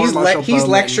is more He's Marshall Bowman.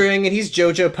 lecturing and he's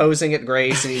JoJo posing at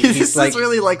Grace and This he's like, is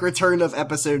really like Return of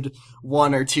episode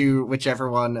 1 or 2, whichever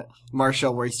one,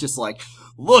 Marshall, where he's just like,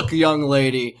 look, young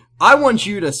lady, I want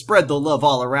you to spread the love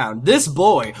all around. This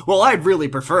boy, well, I'd really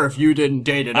prefer if you didn't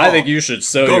date at all. I think you should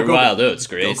sow Go, your go, wild go. oats,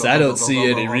 Grace. Go, I go, don't go, see go,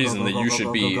 any go, reason go, that go, you go, should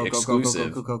go, be go, go,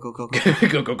 exclusive. Go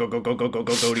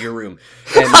go to your room.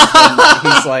 And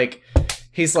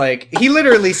he's like, he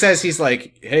literally says, he's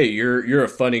like, Hey, you're a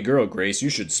funny girl, Grace. You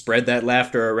should spread that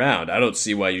laughter around. I don't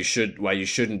see why you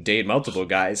shouldn't date multiple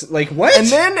guys. like, what? And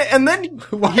then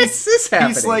why is this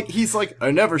happening? He's like,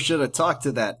 I never should have talked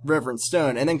to that Reverend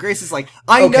Stone. And then Grace is like,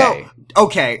 I Okay. know.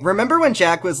 Okay, remember when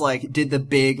Jack was like, did the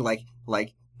big, like,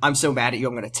 I'm so mad at you,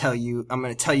 I'm gonna tell you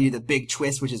the big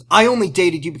twist, which is, I only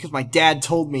dated you because my dad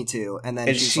told me to. And then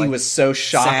and she's she like, was so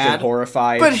shocked sad. and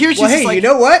horrified. But here she's well, hey, just like- you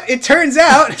know what? It turns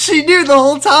out, she knew the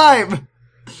whole time.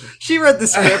 She read the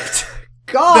script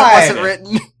God, that wasn't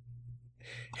written.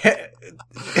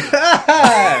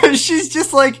 She's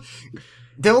just like,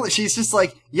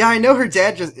 yeah, I know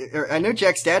I know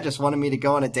Jack's dad just wanted me to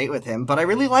go on a date with him, but I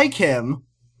really like him.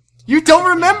 You don't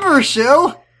remember,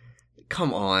 Shu?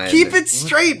 Come on, Keep it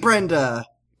straight, Brenda.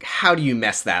 How do you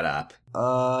mess that up?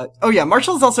 Oh yeah,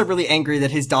 Marshall's also really angry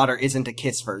that his daughter isn't a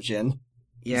Kiss virgin.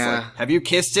 He's Yeah, like, have you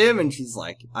kissed him? And she's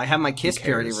like, I have my Kiss Who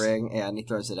purity cares? ring. And he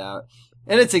throws it out.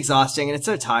 And it's exhausting, and it's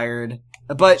so tired.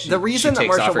 But the reason that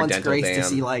takes off Marshall her wants dental Grace to dam.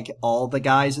 see, like, all the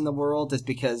guys in the world is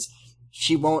because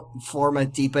she won't form a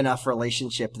deep enough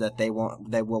relationship that they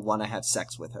will want to have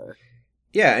sex with her.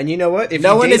 Yeah, and you know what? If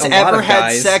No you one date has a lot ever of had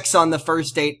guys, sex on the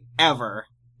first date, ever.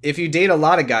 if you date a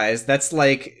lot of guys, that's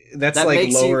like That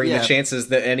makes you- lowering yeah. the chances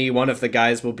that any one of the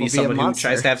guys will be Will be a someone who monster.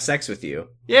 tries to have sex with you.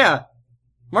 Yeah.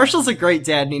 Marshall's a great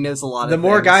dad, and he knows a lot The of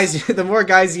more things. the more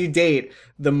guys you date,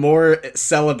 the more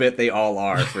celibate they all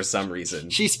are for some reason.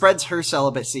 She spreads her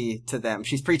celibacy to them.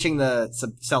 She's preaching the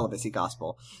celibacy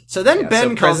gospel. So then Yeah, Ben so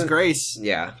calls present- Grace.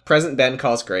 Yeah, present Ben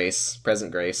calls Grace,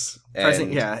 present Grace.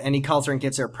 And And he calls her and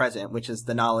gives her a present, which is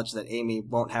the knowledge that Amy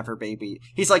won't have her baby.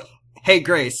 He's like, "Hey,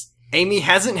 Grace, Amy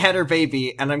hasn't had her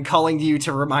baby, and I'm calling you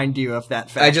to remind you of that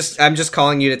fact." I'm just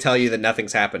calling you to tell you that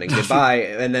nothing's happening.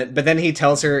 Goodbye. But then he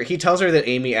tells her that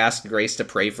Amy asked Grace to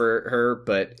pray for her,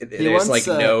 but there's wants,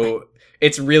 no.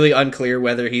 It's really unclear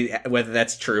whether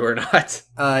that's true or not.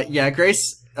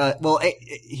 Grace.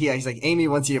 He's like, Amy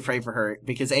wants you to pray for her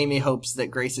because Amy hopes that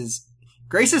Grace's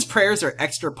prayers are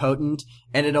extra potent,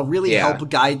 and it'll really help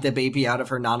guide the baby out of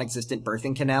her non-existent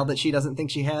birthing canal that she doesn't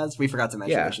think she has. We forgot to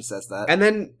mention when she says that. And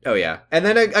then,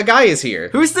 a guy is here.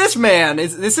 Who's this man?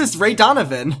 This is Ray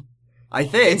Donovan, I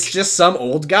think. It's just some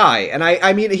old guy, and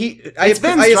I mean It's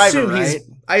Ben's driver, right?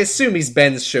 I assume he's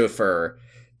Ben's chauffeur,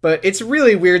 but it's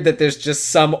really weird that there's just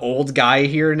some old guy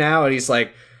here now, and he's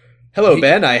like, "Hello,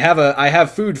 Ben, I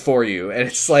have food for you," and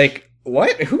it's like,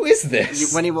 what? Who is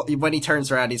this? When he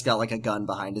turns around, he's got like a gun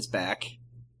behind his back.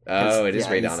 Oh, it is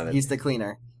Ray Donovan. He's the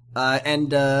cleaner.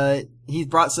 And he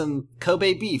brought some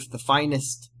Kobe beef, the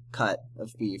finest cut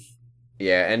of beef.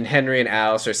 Yeah, and Henry and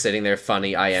Alice are sitting there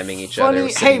funny, IMing each other, Hey,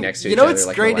 sitting next to each you know other what's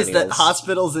like great is that millennials.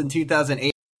 hospitals in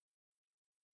 2008,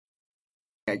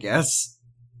 I guess.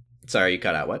 Sorry, you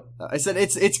cut out what? I said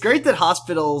it's great that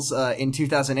hospitals in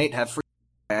 2008 have free,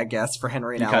 I guess, for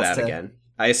Henry and You Alice cut out again.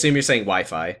 I assume you're saying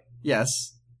Wi-Fi.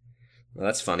 Yes. Well,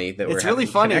 that's funny that It's we're really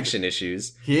having funny. connection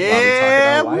issues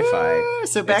Yeah. while we talk about Wi-Fi. woo!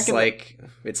 So back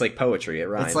It's like poetry. It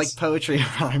rhymes. It's like poetry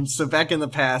rhymes. So back in the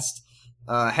past,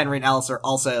 Henry and Alice are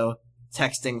also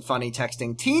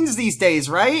texting teens these days,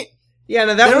 right? Yeah,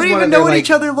 no, They don't even know what like,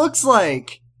 each other looks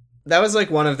like. That was like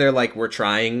one of their like we're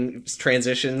trying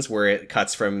transitions where it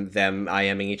cuts from them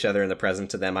IMing each other in the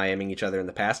present to them IMing each other in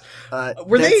the past. Are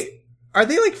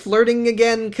they like flirting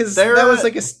again? Because that was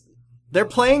like they're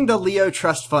playing the Leo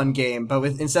Trust Fund game, but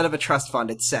instead of a trust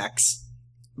fund, it's sex.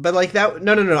 But like that,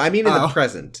 no. I mean in the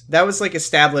present. That was like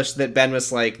established that Ben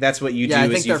was like, that's what you do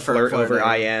is you flirt over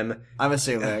IM. I'm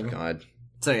assuming. Oh, God.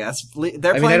 So yes,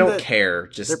 I don't care.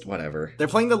 Just whatever. They're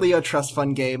playing the Leo Trust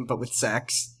Fund game, but with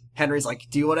sex. Henry's like,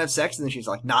 "Do you want to have sex?" And then she's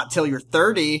like, "Not till you're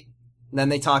 30." And then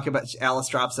they talk about Alice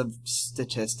drops a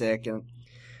statistic and.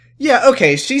 Yeah,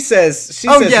 okay, she says,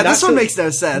 this one makes no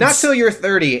sense. Not till you're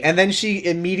 30, and then she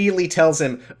immediately tells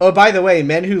him, "Oh, by the way,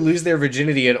 men who lose their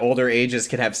virginity at older ages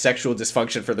can have sexual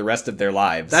dysfunction for the rest of their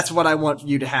lives." That's what I want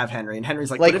you to have, Henry. And Henry's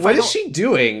like, what is she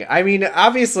doing? I mean,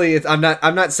 obviously, I'm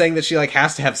not saying that she like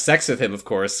has to have sex with him, of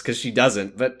course, because she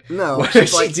doesn't, but no, why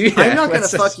does she do that? I'm not gonna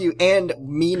fuck you, and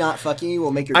me not fucking you will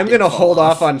make your I'm dick gonna fall hold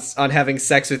off on having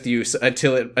sex with you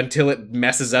until it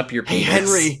messes up your penis. Hey,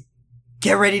 Henry.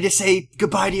 Get ready to say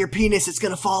goodbye to your penis. It's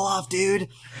gonna fall off, dude.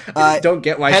 Don't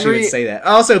get why she would say that.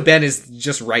 Also, Ben is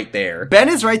just right there. Ben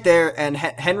is right there, and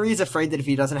Henry's afraid that if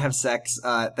he doesn't have sex,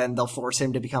 then they'll force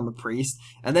him to become a priest.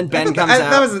 And then Ben comes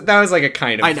out. That was like a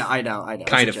kind of. I know.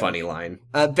 Kind of funny line.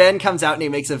 Ben comes out and he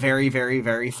makes a very, very,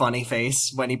 very funny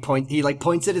face when he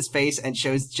points at his face and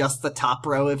shows just the top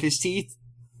row of his teeth.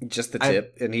 Just the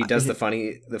tip, and he does the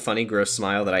funny gross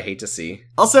smile that I hate to see.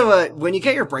 Also, when you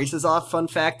get your braces off, fun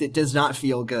fact, it does not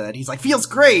feel good. He's like, feels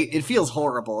great. It feels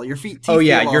horrible. Your teeth feel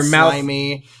your mouth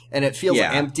slimy, and it feels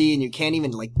empty, and you can't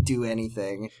even like do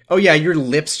anything. Oh yeah, your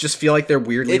lips just feel like they're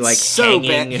weirdly it's like so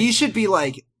hanging. bad. He should be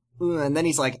like, and then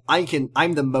he's like,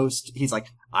 I'm the most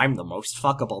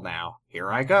fuckable now.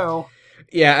 Here I go.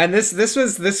 Yeah, and this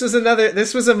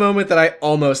was a moment that I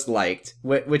almost liked,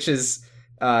 which is.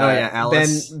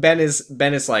 Alice. Ben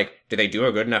is like, "Did they do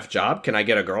a good enough job? Can I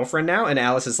get a girlfriend now?" And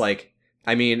Alice is like,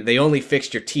 "I mean, they only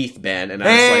fixed your teeth, Ben." And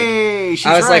I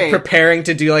was like preparing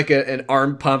to do like an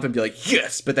arm pump and be like,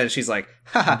 "Yes," but then she's like,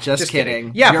 "Haha, just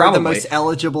kidding." Yeah, you're probably the most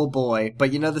eligible boy.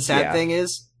 But you know the sad thing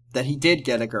is that he did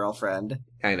get a girlfriend.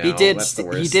 I know. That's the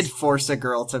worst. He did force a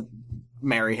girl to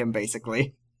marry him,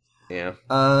 basically. Yeah.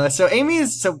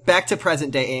 So back to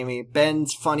present day Amy.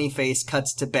 Ben's funny face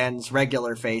cuts to Ben's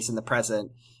regular face in the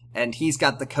present, and he's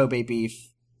got the Kobe beef,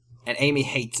 and Amy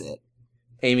hates it.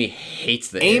 Amy hates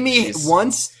the Amy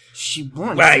wants She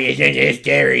wants... Why isn't this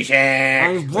scary, Shaq?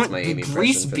 I want my the Amy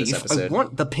grease impression for this beef. I episode.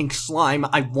 want the pink slime.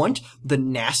 I want the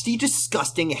nasty,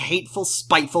 disgusting, hateful,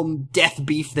 spiteful death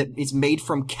beef that is made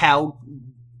from cow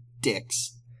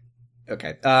dicks.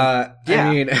 Okay. Yeah.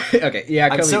 I mean, okay. Yeah,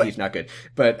 I'm Kobe beef, not good.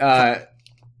 But,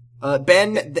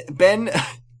 Ben,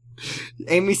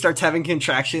 Amy starts having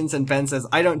contractions and Ben says,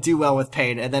 I don't do well with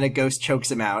pain, and then a ghost chokes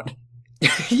him out.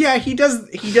 yeah, he does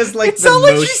like It's the not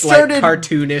like she most started- like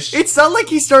cartoonish. It's not like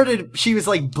she was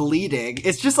like bleeding.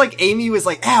 It's just like Amy was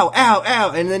like, ow, ow,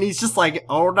 ow, and then he's just like,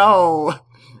 oh no.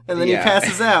 And then he Yeah.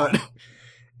 passes out.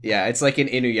 Yeah, it's like in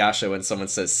Inuyasha when someone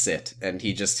says sit and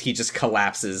he just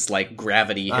collapses like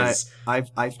gravity has I've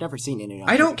never seen Inuyasha.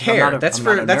 I don't care. That's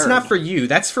nerd. not for you.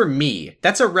 That's for me.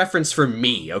 That's a reference for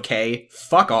me, okay?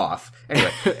 Fuck off.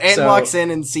 Anyway. Anne walks in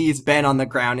and sees Ben on the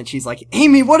ground and she's like,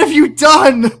 Amy, what have you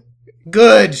done?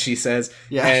 Good, she says.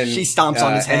 Yeah, and, she stomps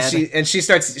on his head. And she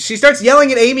starts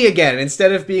yelling at Amy again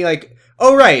instead of being like,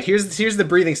 oh right, here's the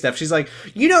breathing stuff. She's like,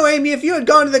 you know, Amy, if you had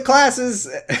gone to the classes,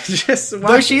 just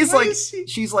No, she's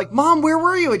like, Mom, where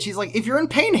were you? And she's like, if you're in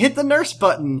pain, hit the nurse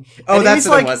button. Oh, and that's Amy's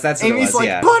what it like, was. That's what Amy's it was. like,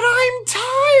 Yeah. but I'm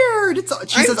tired.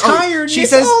 I'm tired. She it's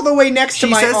says all the way next to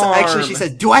my arm. Actually, she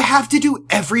says, do I have to do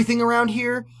everything around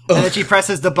here? And then she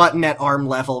presses the button at arm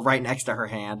level right next to her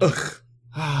hand.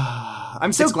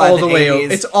 I'm so it's glad all that the way. Amy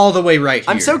is, It's all the way right here.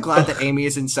 I'm so glad that Amy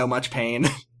is in so much pain.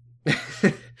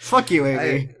 Fuck you,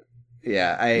 Amy.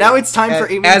 Now it's time for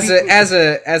Amy as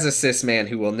to a cis man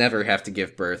who will never have to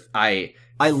give birth. I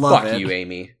love fuck it. you,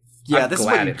 Amy. Yeah, I'm this is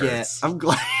glad what you it get. hurts. I'm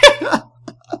glad.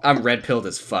 I'm red pilled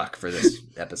as fuck for this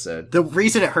episode. The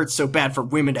reason it hurts so bad for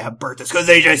women to have birth is because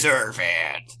they deserve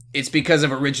it. It's because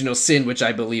of original sin, which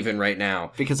I believe in right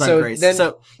now. Because I'm Grace. Then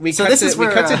so we so cut this to, is where,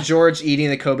 we cut to George eating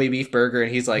the Kobe beef burger, and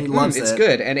he's like, he loves it's it.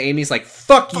 good. And Amy's like,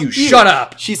 fuck you, shut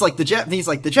up. She's like, the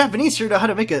Japanese sure know how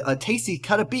to make a tasty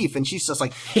cut of beef. And she's just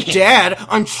like, Dad,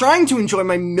 I'm trying to enjoy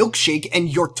my milkshake and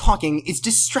your talking is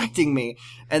distracting me.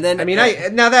 And then, I mean,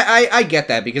 I get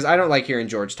that because I don't like hearing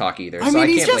George talk either. I so mean, I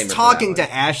he's can't blame just her for that talking one.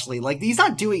 to Ashley. Like, he's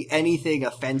not doing anything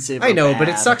offensive. I know, or but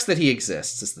it bad. sucks that he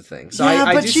exists. Is the thing. So Yeah,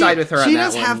 I but do side with her on that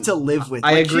one. She does have to live with.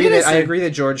 I like, agree she that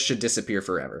doesn't- George should disappear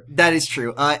forever. That is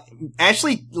true.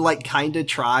 Ashley, like, kinda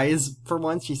tries for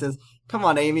once. She says, come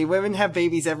on, Amy, women have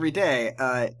babies every day.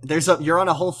 You're on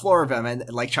a whole floor of them, and,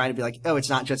 like, trying to be like, oh, it's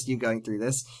not just you going through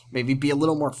this. Maybe be a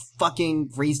little more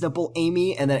fucking reasonable,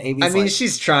 Amy. And then Amy's I mean, like,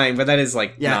 she's trying, but that is,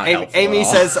 like, yeah, not Amy, helpful Amy at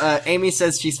all. says, Amy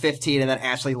says she's 15, and then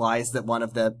Ashley lies that one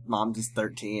of the moms is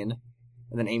 13.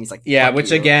 And then Amy's like, yeah, fuck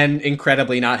which you. again,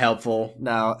 incredibly not helpful.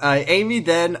 No, Amy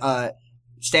then,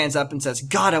 stands up and says,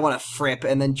 God, I want to frip.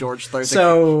 And then George throws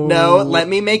No, let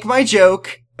me make my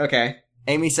joke. Okay.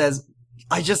 Amy says,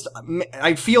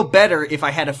 I feel better if I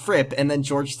had a frip, and then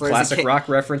George throws Classic rock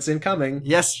reference incoming.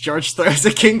 Yes, George throws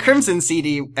a King Crimson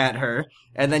CD at her,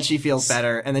 and then she feels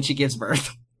better, and then she gives birth.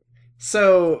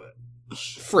 So,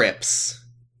 frips.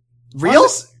 Real?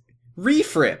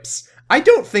 Refrips. I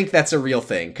don't think that's a real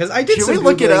thing, because I did Can some we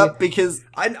look it Googling. up? Because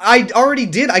I already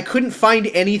did. I couldn't find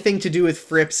anything to do with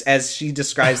frips as she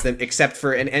describes them, except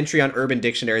for an entry on Urban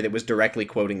Dictionary that was directly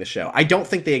quoting the show. I don't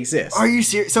think they exist. are you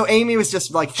serious? So Amy was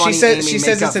just like funny. She says Amy she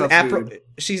says make it's up an a apple. food.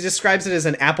 She describes it as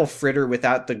an apple fritter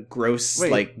without the gross,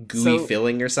 Wait, like gooey so-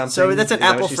 filling or something. So that's an Is that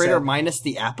apple what she fritter said? minus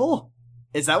the apple?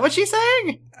 Is that what she's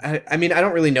saying? I mean, I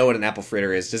don't really know what an apple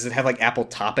fritter is. Does it have like apple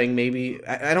topping? Maybe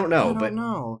I don't know, I but don't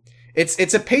know.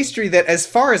 it's a pastry that, as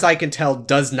far as I can tell,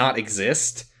 does not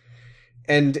exist.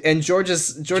 And George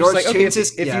is like, okay, tunes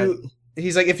his-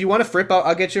 he's like, if you want a frip,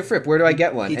 I'll get you a frip. Where do I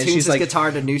get one? He And tunes she's his like, guitar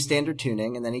to new standard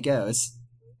tuning, and then he goes.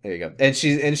 there you go. And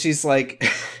she's like,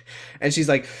 I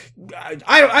shouldn't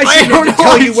don't have to know.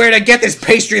 tell you where to get this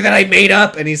pastry that I made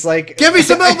up. And he's like, Give me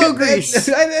some elbow grease.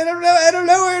 I don't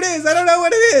know where it is. I don't know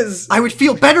what it is. I would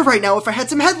feel better right now if I had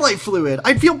some headlight fluid.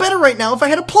 I'd feel better right now if I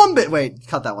had a plumb bit. Wait,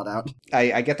 cut that one out.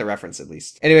 I get the reference at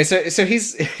least. Anyway, so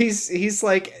he's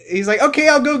like, okay,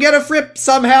 I'll go get a frip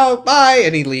somehow. Bye.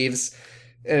 And he leaves.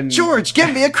 And George,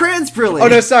 get me a Cransbrilli. Oh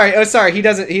no, sorry. He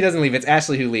doesn't leave. It's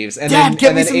Ashley who leaves. And Dad,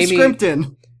 get me then some Amy,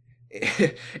 Scrimpton.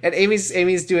 And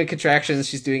Amy's doing contractions.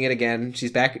 She's doing it again.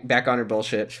 She's back on her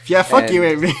bullshit. Yeah, fuck And you,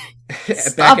 Amy. back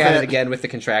Stop at it it. again with the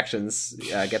contractions.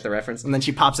 Get the reference? And then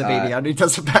she pops a baby out and he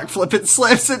does a backflip and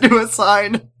slams into a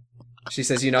sign. She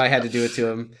says, I had to do it to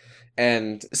him.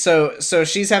 And so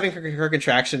she's having her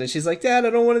contraction, and she's like, Dad, I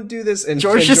don't want to do this. And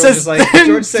George and just George says, is like, "Then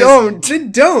George says, don't."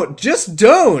 Then don't. Just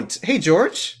don't. Hey,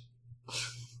 George.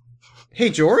 Hey,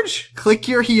 George. Click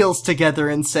your heels together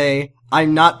and say,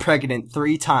 I'm not pregnant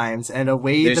 3 times, and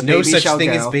away There's the no baby such shall thing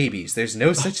go. as babies. There's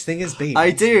no such thing as babies.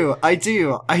 I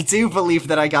do believe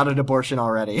that I got an abortion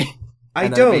already. I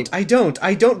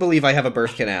don't believe I have a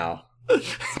birth canal.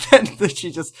 And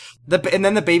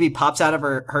then the baby pops out of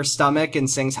her stomach and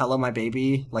sings "Hello, my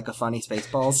baby" like a funny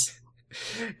Spaceballs.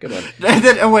 Good one. And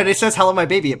then when it says "Hello, my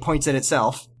baby," it points at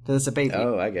itself because it's a baby.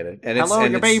 Oh, I get it. And Hello,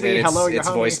 your baby. Hello, your It's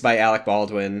honey. voiced by Alec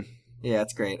Baldwin. Yeah,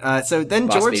 it's great. So then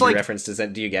Boss George Baby like reference.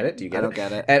 Do you get it? I don't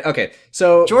get it. And, okay,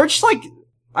 so George like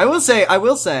I will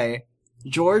say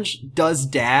George does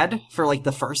dad for like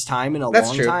the first time in a That's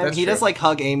long true, time. that's He true. does like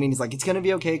hug Amy and he's like, "It's gonna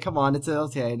be okay. Come on, it's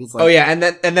okay." And he's like, oh yeah, and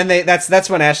then that's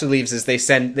when Ashley leaves. Is they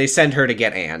send her to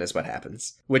get Anne is what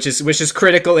happens, which is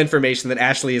critical information that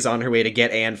Ashley is on her way to get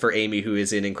Anne for Amy, who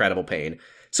is in incredible pain.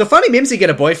 So Funny Mimsy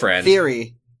get a boyfriend.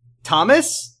 Theory: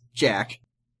 Thomas, Jack.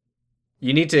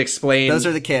 You need to explain. Those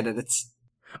are the candidates.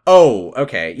 Oh,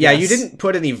 okay. Yeah, Yes. you didn't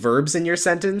put any verbs in your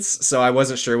sentence, so I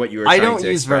wasn't sure what you were I trying don't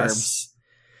to use express. verbs.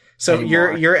 So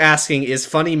anymore. you're asking, is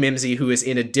Funny Mimsy, who is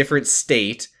in a different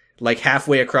state, like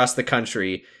halfway across the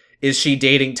country, is she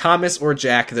dating Thomas or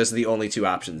Jack? Those are the only two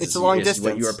options. It's a long is distance.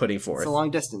 what you are putting forth. It's a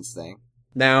long distance thing.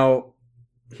 Now,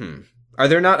 are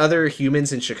there not other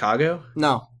humans in Chicago?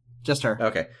 No, just her.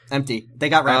 Okay. Empty. They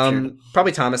got raptured.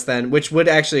 Probably Thomas then, which would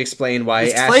actually explain why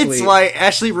Explains Ashley... why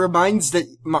Ashley reminds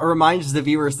the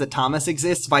viewers that Thomas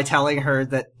exists by telling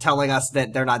us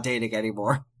that they're not dating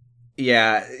anymore.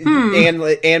 Yeah,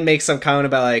 Anne makes some comment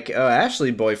about like, oh,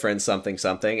 Ashley boyfriend something,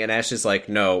 and Ashley's like,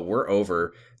 no, we're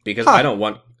over, because I don't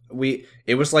want...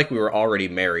 It was like we were already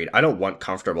married. I don't want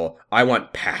comfortable. I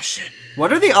want passion.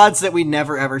 What are the odds that we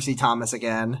never ever see Thomas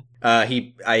again?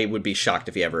 I would be shocked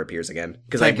if he ever appears again,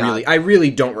 because Thank God. I really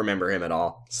don't remember him at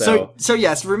all. So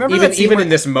yes, remember that scene even where, in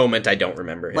this moment, I don't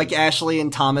remember him. like Ashley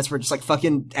and Thomas were just like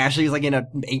fucking. Ashley was like in an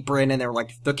apron, and they were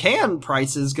like, "The can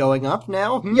price is going up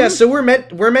now." Yeah, so we're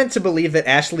meant to believe that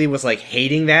Ashley was like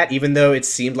hating that, even though it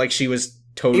seemed like she was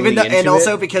totally Even though, into and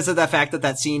also it. because of the fact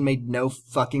that scene made no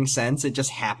fucking sense. It just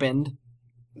happened.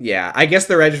 Yeah, I guess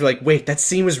the writers were like, wait, that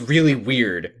scene was really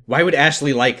weird. Why would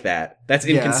Ashley like that? That's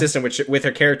Yeah. inconsistent with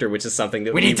her character, which is something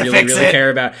that We we need to really, fix really it. care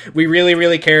about. We really,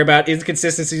 really care about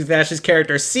inconsistencies with Ashley's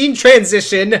character. Scene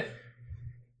transition!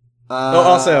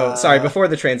 Sorry, before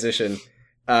the transition,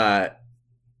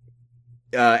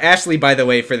 Ashley, by the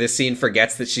way, for this scene,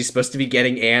 forgets that she's supposed to be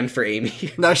getting Anne for Amy.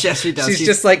 No, yes, she does. She's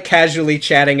just like casually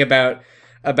chatting about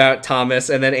Thomas,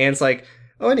 and then Anne's like,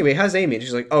 oh, anyway, how's Amy? And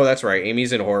she's like, oh, that's right,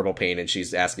 Amy's in horrible pain, and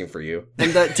she's asking for you.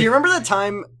 And do you remember that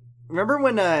time? Remember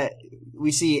when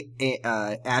we see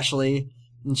Ashley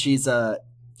and she's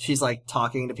like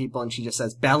talking to people and she just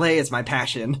says, "Ballet is my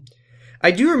passion."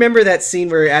 I do remember that scene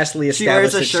where Ashley She wears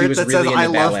established a that she shirt was that really says,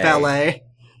 into "I love ballet."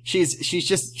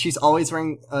 She's always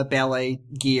wearing ballet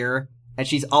gear and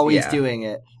she's always Yeah. doing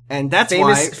it. And that's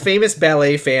why Famous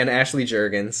ballet fan Ashley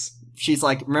Juergens. she's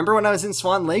like, "Remember when I was in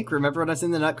Swan Lake? Remember when I was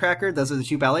in the Nutcracker? Those are the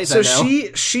two ballets So I know."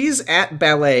 she's at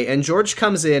ballet, and George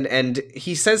comes in and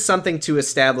he says something to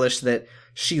establish that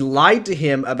she lied to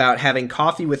him about having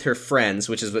coffee with her friends,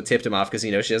 which is what tipped him off because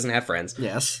she doesn't have friends.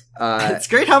 Yes. It's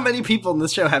great how many people in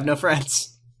this show have no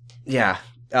friends. Yeah.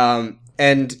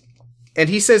 And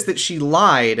he says that she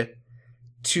lied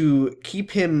to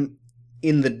keep him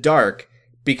in the dark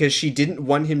because she didn't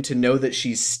want him to know that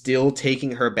she's still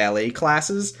taking her ballet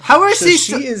classes. How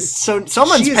is so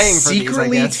someone's she is paying for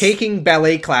secretly these, I guess. taking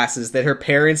ballet classes that her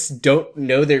parents don't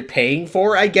know they're paying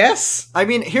for, I guess? I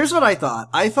mean, here's what I thought.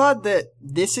 I thought that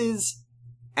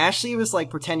Ashley was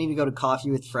like pretending to go to coffee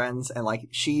with friends and like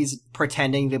she's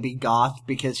pretending to be goth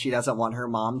because she doesn't want her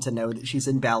mom to know that she's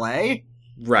in ballet.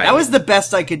 Right. That was the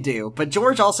best I could do. But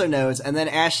George also knows, and then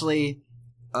Ashley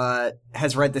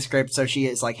has read the script, so she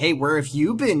is like, "Hey, where have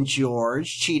you been,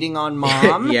 George? Cheating on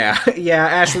mom?" yeah,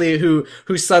 Ashley, who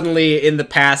suddenly in the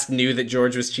past knew that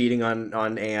George was cheating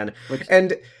on Anne.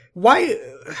 And why,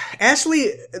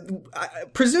 Ashley,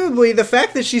 presumably the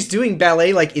fact that she's doing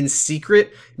ballet, like, in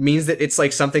secret means that it's,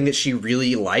 like, something that she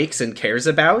really likes and cares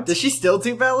about. Does she still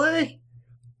do ballet?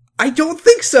 I don't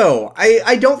think so.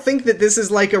 I don't think that this is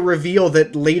like a reveal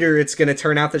that later it's going to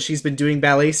turn out that she's been doing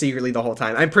ballet secretly the whole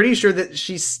time. I'm pretty sure that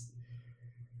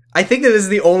I think that this is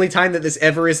the only time that this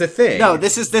ever is a thing. No,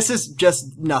 this is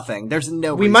just nothing. There's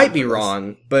no We reason might be for this.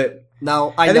 wrong, but...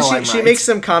 No, I and know then I'm she right. makes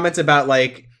some comments about,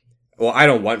 like, well, I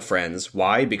don't want friends.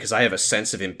 Why? Because I have a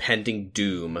sense of impending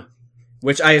doom.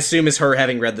 Which I assume is her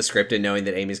having read the script and knowing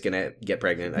that Amy's gonna get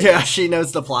pregnant. I Yeah, guess. she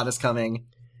knows the plot is coming.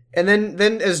 And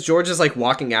then as George is, like,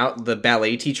 walking out, the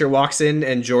ballet teacher walks in,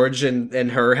 and George and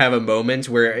her have a moment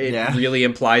where it really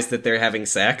implies that they're having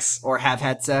sex. Or have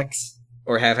had sex.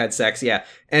 Or have had sex, yeah.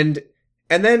 And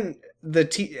then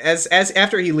as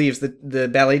after he leaves, the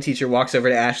ballet teacher walks over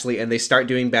to Ashley, and they start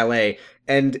doing ballet.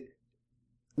 And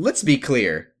let's be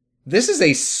clear. This is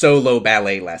a solo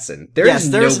ballet lesson. There's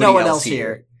no one else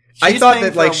here. I thought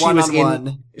that like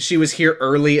she was here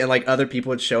early and like other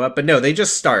people would show up, but no, they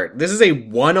just start. This is a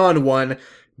one-on-one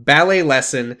ballet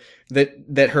lesson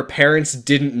that her parents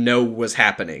didn't know was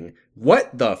happening.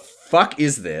 What the fuck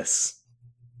is this?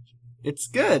 It's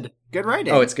good. Good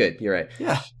writing. Oh, it's good. You're right.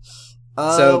 Yeah.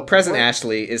 So present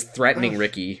Ashley is threatening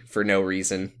Ricky for no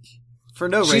reason. For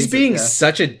no reason. She's being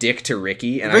such a dick to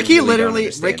Ricky, and Ricky I really don't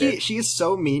understand it. she is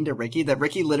so mean to Ricky that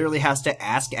Ricky literally has to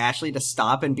ask Ashley to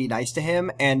stop and be nice to him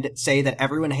and say that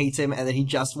everyone hates him and that he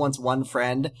just wants one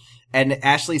friend. And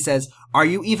Ashley says, "Are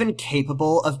you even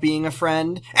capable of being a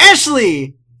friend?"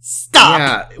 Ashley!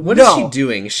 Stop! Yeah, what is she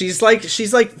doing? She's like,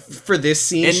 for this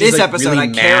scene, in she's this like episode, really I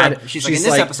mad. care. She's like, in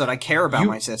this episode, I care about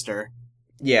my sister.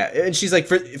 Yeah, and she's like,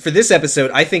 for this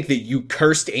episode, I think that you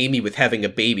cursed Amy with having a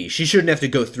baby. She shouldn't have to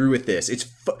go through with this.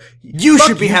 You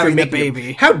should be having the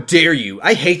baby. How dare you?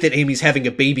 I hate that Amy's having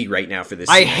a baby right now for this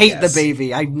scene, I hate the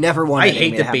baby. I never wanted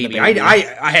Amy to have the baby.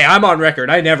 I'm on record.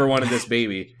 I never wanted this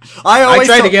baby. I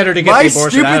tried to get her to get the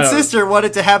abortion. My stupid sister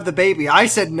wanted to have the baby. I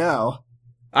said no.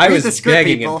 I was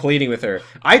begging and pleading with her.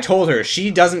 I told her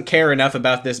she doesn't care enough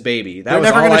about this baby. They're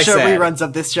never going to show reruns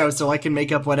of this show, so I can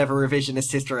make up whatever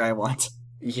revisionist history I want.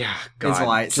 Yeah, God. Is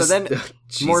why. So then,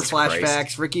 more flashbacks.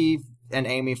 Christ. Ricky and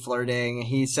Amy flirting.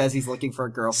 He says he's looking for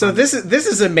a girlfriend. So this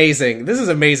is amazing. This is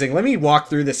amazing. Let me walk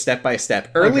through this step by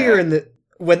step. Earlier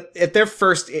at their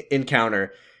first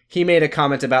encounter, he made a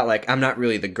comment about like, I'm not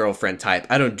really the girlfriend type.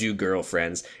 I don't do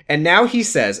girlfriends. And now he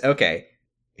says,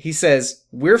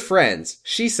 we're friends.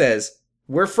 She says,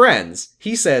 we're friends.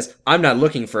 He says, I'm not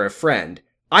looking for a friend.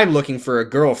 I'm looking for a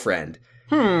girlfriend.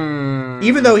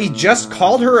 Even though he just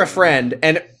called her a friend,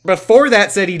 and before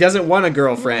that said he doesn't want a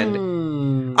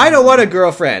girlfriend. I don't want a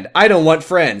girlfriend. I don't want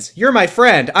friends. You're my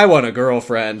friend. I want a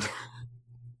girlfriend.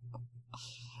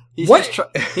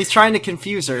 He's trying to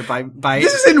confuse her by.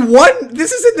 This is in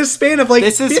the span of like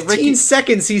 15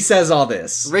 seconds. He says all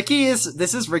this.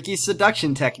 This is Ricky's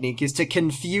seduction technique, is to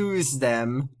confuse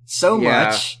them so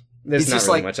much. There's not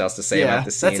really much else to say about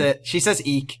this scene. That's it. She says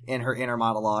 "eek" in her inner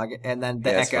monologue, and then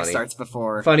the echo starts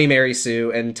before. Funny Mary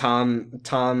Sue and Tom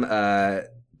says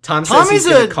he's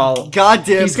gonna call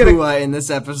goddamn Pua in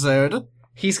this episode.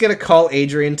 He's gonna call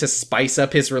Adrian to spice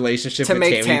up his relationship with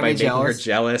Tammy by making her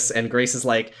jealous, and Grace is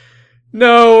like,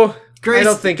 "No, I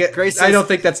don't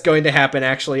think that's going to happen.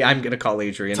 Actually, I'm gonna call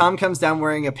Adrian." Tom comes down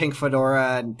wearing a pink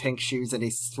fedora and pink shoes, and he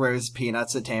throws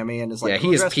peanuts at Tammy and is like, "Yeah,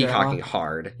 he is peacocking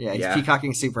hard. Yeah, he's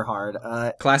peacocking super hard."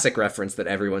 Classic reference that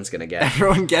everyone's gonna get.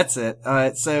 Everyone gets it.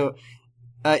 So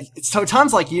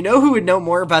Tom's like, "You know who would know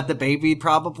more about the baby?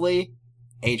 Probably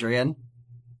Adrian."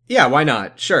 Yeah, why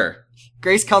not? Sure.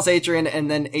 Grace calls Adrian, and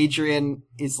then Adrian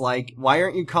is like, "Why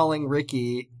aren't you calling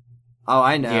Ricky?" Oh,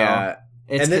 I know. Yeah.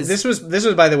 This was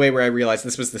by the way where I realized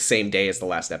this was the same day as the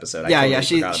last episode.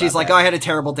 She's like, "Oh, I had a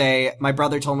terrible day. My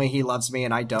brother told me he loves me,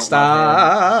 and I don't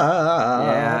love him."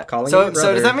 Yeah. Calling so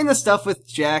does that mean the stuff with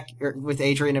with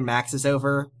Adrian and Max is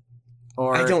over?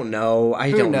 Or I don't know.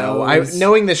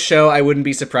 Knowing the show, I wouldn't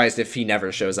be surprised if he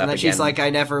never shows up and then again. She's like,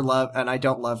 "I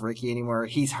don't love Ricky anymore.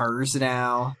 He's hers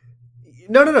now."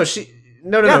 No.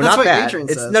 Not that. Adrian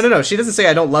says. No. She doesn't say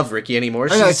I don't love Ricky anymore.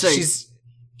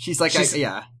 She's like,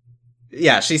 yeah.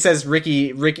 Yeah, she says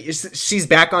Ricky, she's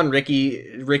back on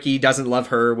Ricky. Ricky doesn't love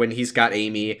her when he's got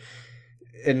Amy.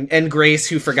 And Grace,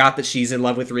 who forgot that she's in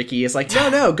love with Ricky, is like,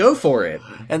 no, go for it.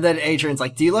 And then Adrian's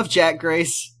like, "Do you love Jack,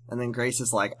 Grace?" And then Grace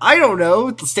is like, "I don't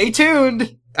know. Stay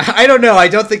tuned." I don't know. I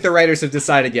don't think the writers have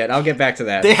decided yet. I'll get back to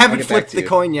that. They haven't flipped the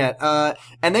coin yet.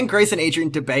 And then Grace and Adrian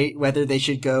debate whether they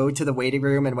should go to the waiting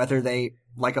room and whether they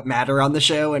matter on the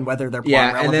show and whether they're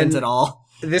plot relevant at all.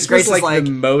 This was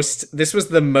this was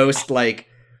the most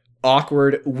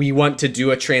awkward, we want to do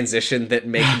a transition that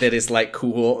is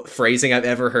cool phrasing I've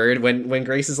ever heard when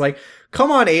Grace is like,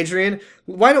 "Come on, Adrian,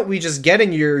 why don't we just get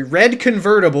in your red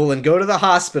convertible and go to the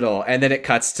hospital?" And then it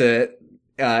cuts to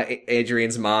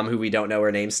Adrian's mom, who we don't know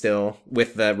her name still,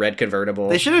 with the red convertible.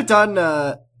 They should have done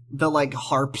the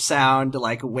harp sound,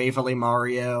 Waverly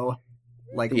Mario,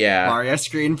 Mario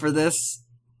screen for this.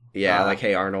 Yeah,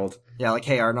 Hey Arnold. Yeah,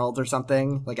 Hey Arnold or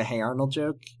something, a Hey Arnold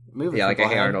joke. Yeah, a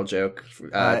Hey Arnold joke.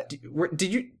 Do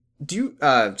you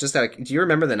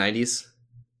remember the 90s?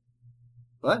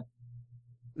 What?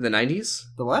 The 90s?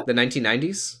 The what? The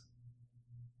 1990s?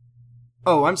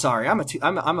 Oh, I'm sorry. I'm a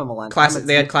millennial.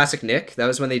 They had Classic Nick. That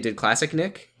was when they did Classic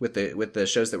Nick with the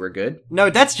shows that were good. No,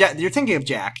 that's Jack. You're thinking of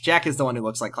Jack. Jack is the one who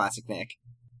looks like Classic Nick.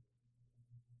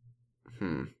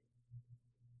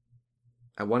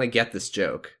 I want to get this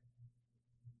joke.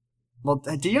 Well,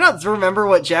 do you not remember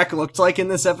what Jack looked like in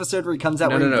this episode where he comes out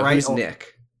wearing bright... Who's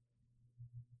Nick?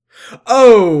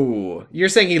 Oh, you're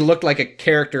saying he looked like a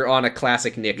character on a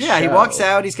classic Nick show. Yeah, he walks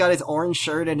out, he's got his orange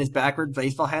shirt and his backward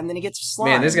baseball hat, and then he gets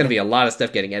slimed. Man, there's going to be a lot of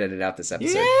stuff getting edited out this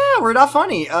episode. Yeah, we're not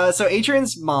funny. So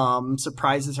Adrian's mom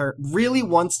surprises her, really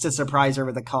wants to surprise her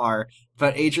with a car,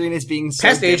 but Adrian is being so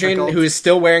Past Adrian, difficult. who is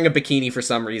still wearing a bikini for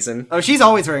some reason. Oh, she's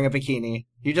always wearing a bikini.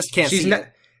 You just can't She's see not...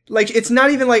 it. Like, it's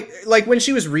not even like when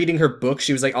she was reading her book,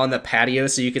 she was like on the patio,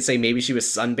 so you could say maybe she was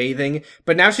sunbathing,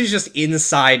 but now she's just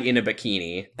inside in a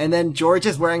bikini. And then George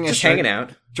is wearing a Just shirt. hanging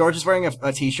out. George is wearing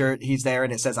a t-shirt. He's there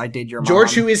and it says, "I did your mom."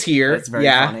 George, who is here. That's very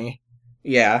yeah. funny.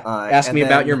 Yeah. Ask me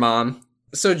about your mom.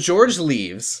 So George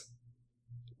leaves,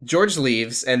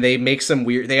 and they make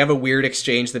they have a weird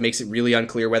exchange that makes it really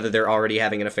unclear whether they're already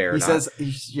having an affair or not.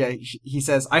 He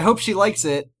says, "I hope she likes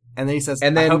it." And then he says,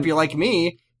 "I hope you like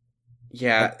me."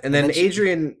 Yeah, and then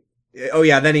Adrian... Oh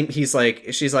yeah, then she's like,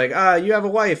 you have a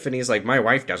wife, and he's like, my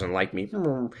wife doesn't like me.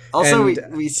 Also,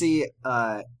 and, we see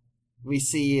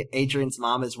Adrian's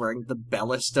mom is wearing the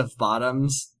bellest of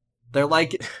bottoms. They're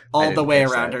like all the way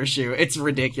around her shoe. It's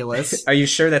ridiculous. Are you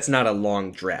sure that's not a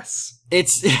long dress?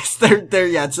 It's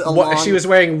a long... She was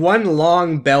wearing one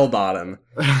long bell bottom.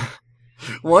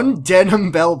 One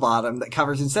denim bell bottom that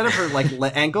covers, instead of her like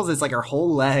ankles, it's like her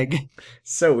whole leg.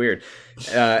 So weird.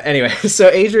 Anyway, so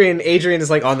Adrian is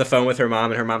like on the phone with her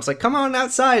mom, and her mom's like, "Come on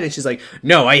outside," and she's like,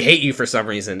 "No, I hate you for some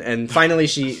reason." And finally,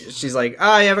 she's like,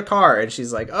 "I have a car," and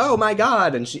she's like, "Oh my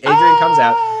god!" And Adrian comes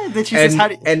out, then she says,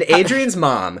 and Adrian's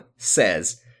mom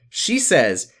says she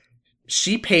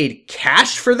paid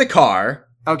cash for the car.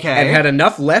 Okay. And had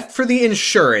enough left for the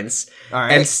insurance, all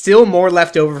right, and still more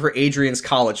left over for Adrian's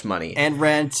college money. And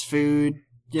rent, food,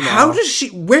 you know. How does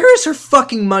where is her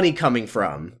fucking money coming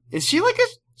from? Is she like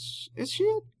is she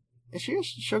a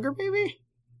sugar baby?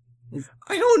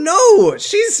 I don't know.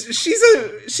 She's a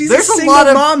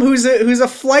single mom who's a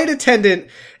flight attendant,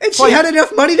 and she had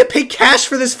enough money to pay cash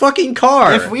for this fucking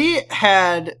car. If we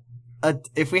had a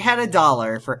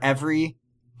dollar for every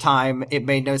time it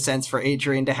made no sense for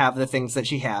Adrian to have the things that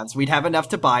she has, we'd have enough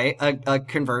to buy a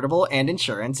convertible and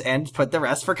insurance and put the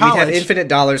rest for college. We'd have infinite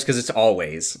dollars because it's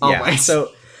always. Yeah. So,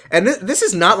 and this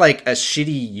is not like a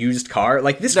shitty used car.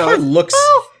 Like this car looks.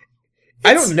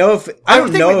 I don't know if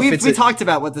we talked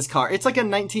about what this car. It's like a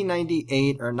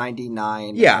 1998 or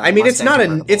 99. Yeah, I mean it's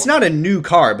not a new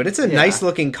car, but it's a nice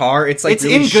looking car. It's like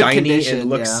really shiny condition, and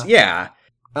looks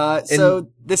so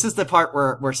this is the part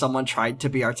where someone tried to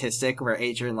be artistic, where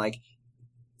Adrian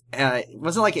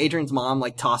wasn't like Adrian's mom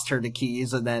like tossed her the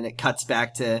keys, and then it cuts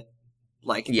back to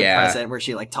like the present where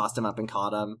she like tossed him up and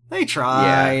caught him. They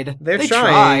tried. Yeah, they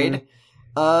tried.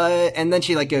 And then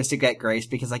she like goes to get Grace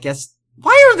because I guess,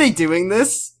 why are they doing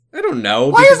this? I don't know.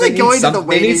 Why are they going to the waiting room?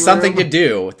 They need something to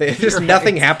do. There's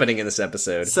nothing happening in this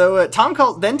episode. So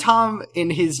Tom in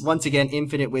his once again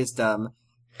infinite wisdom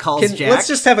calls Jack. Let's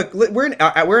just have we're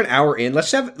an hour in.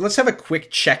 Let's have a quick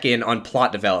check-in on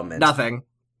plot development. Nothing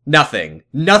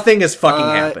has fucking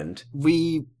happened.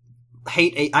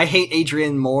 I hate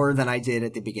Adrian more than I did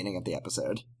at the beginning of the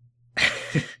episode.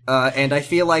 And I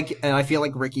feel like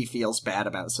Ricky feels bad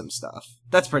about some stuff.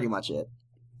 That's pretty much it.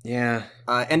 Yeah.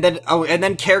 And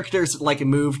then characters like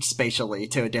moved spatially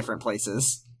to different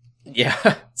places.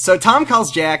 Yeah. So Tom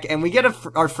calls Jack, and we get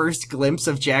our first glimpse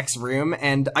of Jack's room,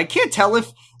 and I can't tell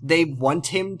if they want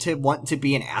him to want to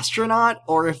be an astronaut,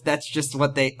 or if that's just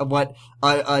what a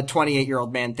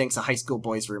 28-year-old man thinks a high school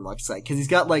boy's room looks like. Cause he's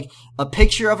got like a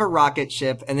picture of a rocket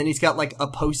ship, and then he's got like a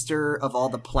poster of all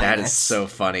the planets. That is so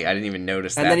funny. I didn't even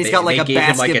notice that. And then he's got like a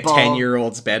basketball. They gave him like a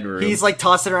 10-year-old's bedroom. He's like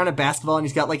tossing around a basketball, and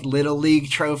he's got like Little League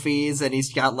trophies, and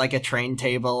he's got like a train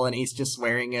table, and he's just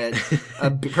wearing a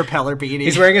propeller beanie.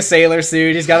 He's wearing a sailor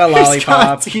suit. He's got a lollipop. He's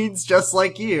got teens just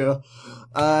like you.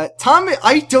 And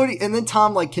then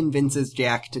Tom like convinces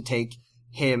Jack to take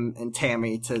him and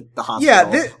Tammy to the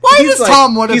hospital. Yeah, why does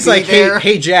Tom want to be there?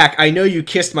 Hey Jack, I know you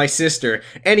kissed my sister.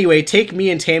 Anyway, take me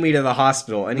and Tammy to the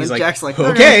hospital. And he's like, Jack's like,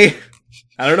 okay.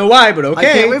 I don't know why, but okay.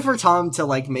 I can't wait for Tom to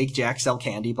like make Jack sell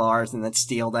candy bars and then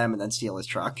steal them and then steal his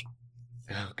truck.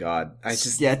 Oh God!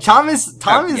 Tom is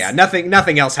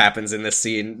nothing else happens in this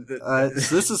scene. So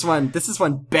this is when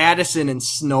Baddison and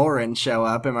Snorin show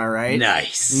up. Am I right?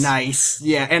 Nice.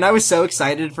 Yeah, and I was so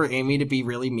excited for Amy to be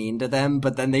really mean to them,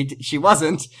 but then she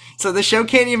wasn't. So the show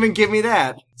can't even give me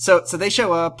that. So they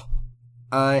show up.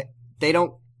 They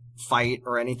don't fight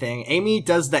or anything. Amy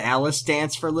does the Alice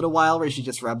dance for a little while, where she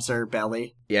just rubs her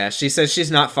belly. Yeah, she says she's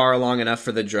not far along enough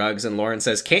for the drugs, and Lauren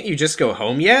says, "Can't you just go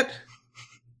home yet?"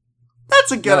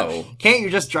 That's a good. No. Can't you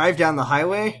just drive down the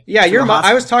highway? Yeah, your mom.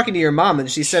 I was talking to your mom, and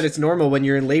she said it's normal when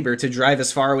you're in labor to drive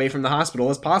as far away from the hospital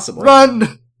as possible.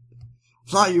 Run.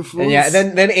 Fly, you fools. And yeah,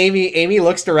 then Amy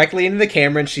looks directly into the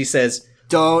camera and she says,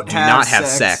 Do not have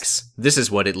sex. This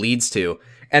is what it leads to.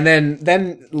 And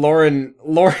then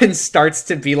Lauren starts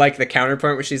to be like the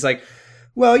counterpoint where she's like,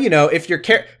 well, if you're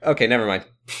okay, never mind.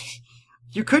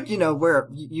 You could,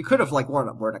 you could have like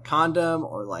worn a condom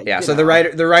or like. Yeah. So the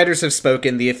writers have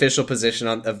spoken. The official position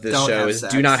of this show is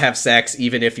do not have sex,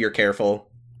 even if you're careful.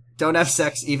 Don't have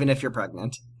sex, even if you're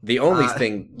pregnant. The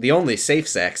only safe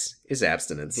sex is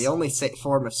abstinence. The only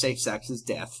form of safe sex is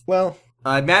death. Well,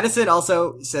 Madison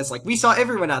also says like, we saw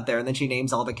everyone out there, and then she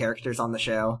names all the characters on the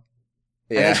show.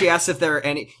 yeah. And then she asks if there are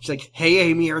any. She's like, "Hey,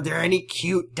 Amy, are there any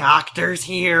cute doctors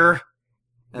here?"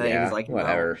 And then Amy's like,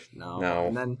 whatever. No.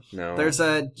 And then No. there's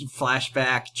a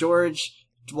flashback. George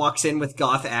walks in with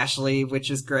goth Ashley,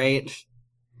 which is great.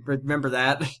 Remember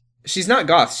that? She's not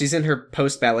goth. She's in her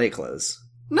post-ballet clothes.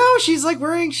 No, she's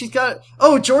got.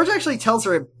 Oh, George actually tells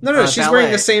her. No, she's ballet.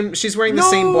 wearing the same. She's wearing the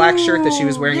same black shirt that she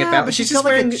was wearing at ballet. But she's just got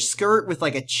wearing like a skirt with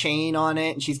like a chain on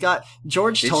it, and she's got.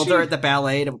 George told her at the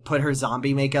ballet to put her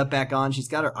zombie makeup back on. She's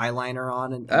got her eyeliner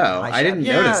on, and I didn't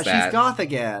notice that. Yeah, she's goth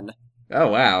again. Oh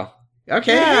wow.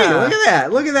 Okay, Yeah. hey, look at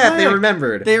that. Look at that. They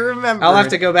remembered. I'll have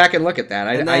to go back and look at that.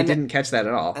 I didn't catch that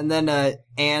at all. And then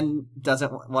Anne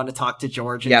doesn't want to talk to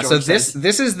George. And Yeah, George so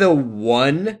this is the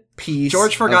one piece.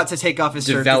 George forgot to take off his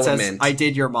shirt that says, development. "I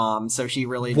did your mom," so she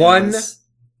really One does.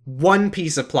 One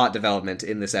piece of plot development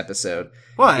in this episode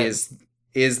What? is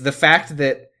the fact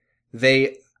that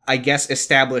they, I guess,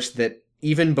 established that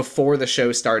even before the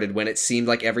show started, when it seemed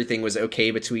like everything was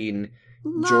okay between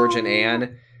George and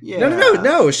Anne. Yeah.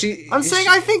 No. I'm saying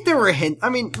I think there were hints. I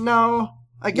mean, no.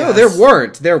 I guess. No,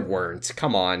 there weren't.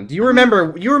 Come on. Do you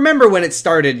remember when it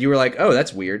started, you were like, "Oh,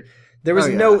 that's weird." There was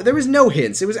no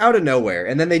hints. It was out of nowhere.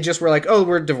 And then they just were like, "Oh,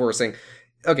 we're divorcing."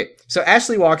 Okay. So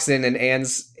Ashley walks in and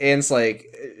Anne's like,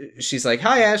 she's like,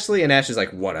 "Hi, Ashley." And Ashley's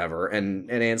like, "Whatever." And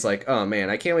Anne's like, "Oh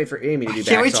man, I can't wait for Amy to be back.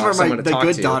 Can't wait so I'll have for someone to the talk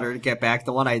good to." daughter to get back,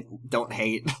 the one I don't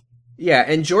hate. Yeah.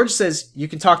 And George says, "You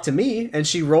can talk to me." And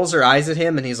she rolls her eyes at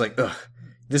him and he's like, "Ugh.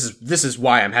 This is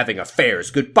why I'm having affairs.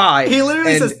 Goodbye." He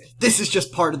literally says, "This is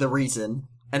just part of the reason,"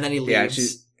 and then he leaves.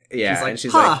 She's like, and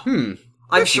she's "Huh,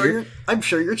 like, I'm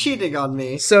sure you're cheating on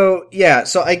me." So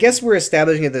I guess we're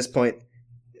establishing at this point.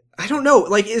 I don't know.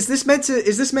 Like, is this meant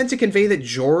to convey that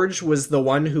George was the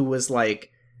one who was like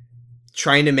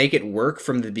trying to make it work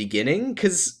from the beginning?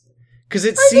 Because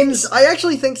it seems I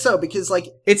actually think so, because like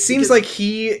it seems like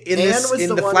he in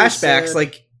the flashbacks said,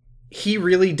 like. He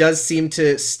really does seem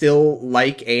to still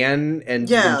like Anne and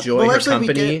enjoy her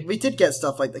company. We did get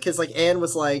stuff like that, because like Anne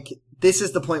was like, "This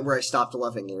is the point where I stopped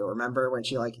loving you." Remember when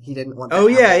she like he didn't want that? Oh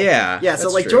yeah. Yeah, so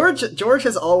like true. George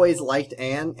has always liked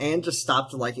Anne. Anne just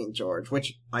stopped liking George,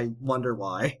 which I wonder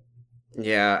why.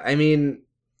 Yeah, I mean,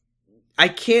 I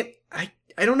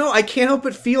don't know. I can't help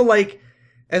but feel like,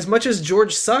 as much as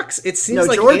George sucks, it seems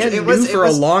like George, Anne knew for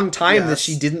a long time that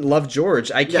she didn't love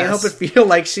George. I can't help but feel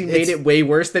like she made it way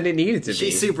worse than it needed to be.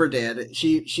 She super did.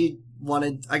 She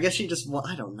wanted. I guess she just.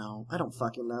 I don't know. I don't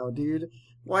fucking know, dude.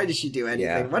 Why did she do anything?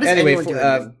 Yeah. Why does anyone do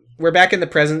anything? We're back in the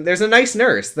present. There's a nice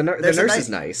nurse. The nurse is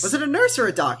nice. Was it a nurse or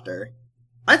a doctor?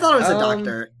 I thought it was a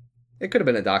doctor. It could have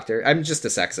been a doctor. I'm just a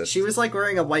sexist. She was like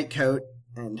wearing a white coat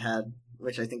and had,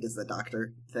 which I think is the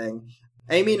doctor thing.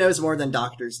 Amy knows more than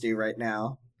doctors do right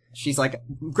now. She's like,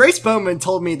 Grace Bowman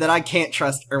told me that I can't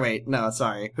trust. Or wait, no,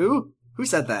 sorry. Who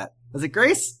said that? Was it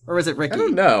Grace or was it Ricky? I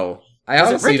don't know. I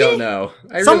honestly don't know.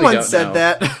 Someone said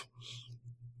that.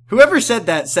 Whoever said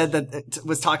that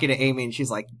was talking to Amy, and she's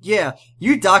like, "Yeah,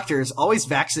 you doctors always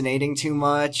vaccinating too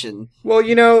much." And well,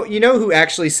 you know who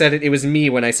actually said it? It was me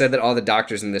when I said that all the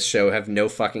doctors in this show have no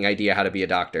fucking idea how to be a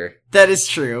doctor. That is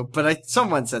true, but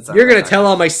someone said something. You're gonna tell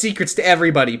all my secrets to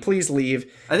everybody. Please leave.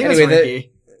 I think it was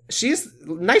Ricky. She's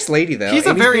a nice lady, though. She's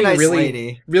a very nice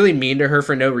lady. Really mean to her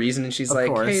for no reason, and she's like,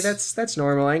 course. "Hey, that's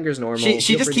normal. Anger's normal."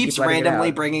 She just keeps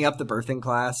randomly bringing up the birthing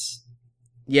class.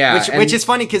 Yeah, which is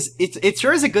funny because it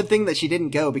sure is a good thing that she didn't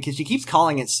go, because she keeps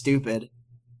calling it stupid.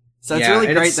 So it's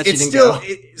really great that she didn't go.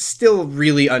 It's still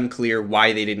really unclear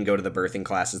why they didn't go to the birthing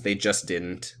classes. They just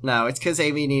didn't. No, it's because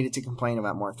Amy needed to complain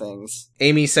about more things.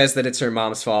 Amy says that it's her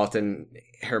mom's fault, and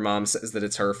her mom says that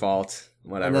it's her fault.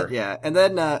 Whatever. And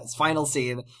then final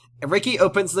scene. Ricky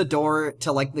opens the door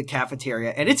to like the cafeteria,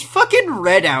 and it's fucking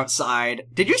red outside.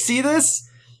 Did you see this?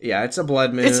 Yeah, it's a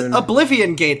blood moon. It's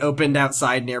Oblivion Gate opened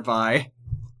outside nearby.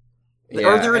 Yeah,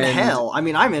 or they're in hell. I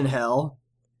mean, I'm in hell.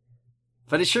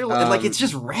 But it's sure, like, it's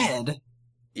just red.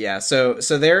 Yeah, so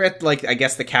they're at like I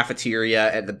guess the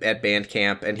cafeteria at band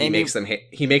camp, and he makes them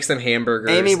hamburgers.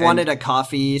 Amy wanted a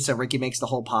coffee, so Ricky makes the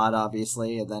whole pot,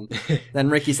 obviously, and then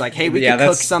Ricky's like, "Hey, we can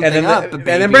cook something up." And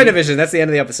then Brendavision. That's the end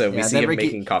of the episode. We see him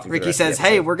making coffee. Ricky says,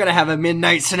 "Hey, we're gonna have a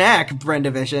midnight snack,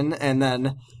 Brendavision," and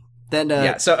then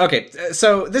yeah. So okay,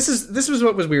 so this was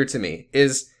what was weird to me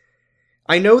is.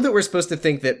 I know that we're supposed to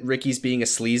think that Ricky's being a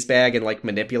sleazebag and like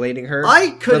manipulating her. I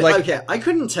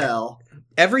couldn't tell.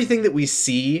 Everything that we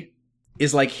see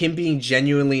is like him being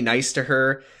genuinely nice to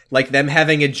her, like them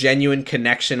having a genuine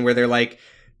connection where they're like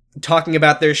talking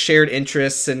about their shared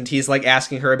interests, and he's like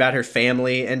asking her about her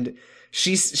family, and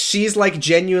she's like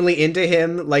genuinely into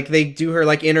him. Like they do her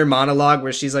like inner monologue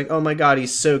where she's like, "Oh my god,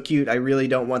 he's so cute. I really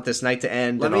don't want this night to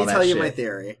end." Let me tell you my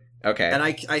theory. Okay, and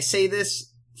I say this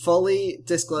fully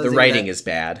disclosing the writing is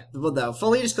bad. Well, no,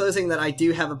 fully disclosing that I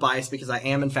do have a bias because I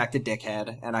am in fact a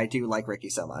dickhead, and I do like Ricky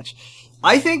so much.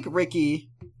 I think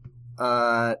Ricky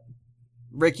saw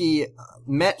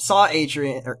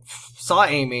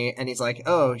Amy, and he's like,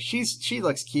 "Oh, she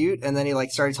looks cute," and then he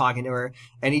like started talking to her,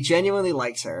 and he genuinely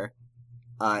likes her.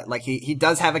 Like he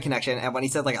does have a connection, and when he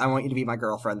said like, "I want you to be my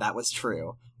girlfriend," that was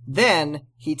true. Then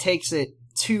he takes it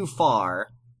too far.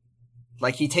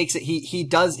 Like, he takes it, he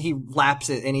laps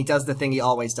it, and he does the thing he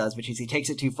always does, which is he takes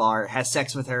it too far, has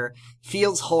sex with her,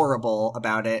 feels horrible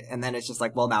about it, and then it's just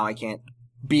like, well, now I can't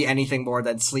be anything more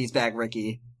than sleazebag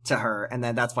Ricky to her, and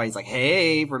then that's why he's like,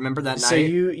 "Hey, remember that night?" So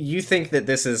you think that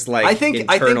this is like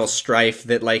internal strife,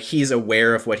 that like he's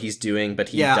aware of what he's doing, but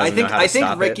he doesn't know how to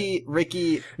stop it?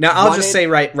 Ricky. Now I'll just say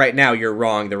right now you're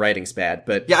wrong. The writing's bad,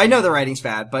 but yeah, I know the writing's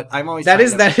bad, but I'm always that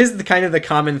is the kind of the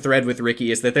common thread with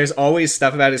Ricky is that there's always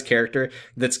stuff about his character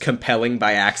that's compelling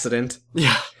by accident.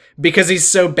 Yeah. Because he's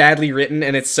so badly written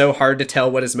and it's so hard to tell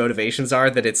what his motivations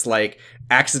are that it's like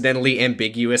accidentally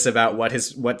ambiguous about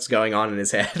what's going on in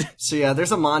his head. So yeah,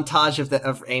 there's a montage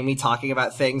of Amy talking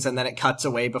about things, and then it cuts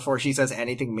away before she says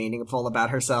anything meaningful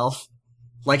about herself.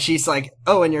 Like she's like,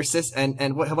 "Oh, and your sis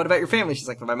and what about your family?" She's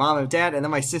like, "My mom and dad, and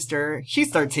then my sister,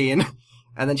 she's 13."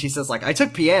 And then she says like, "I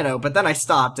took piano, but then I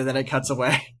stopped," and then it cuts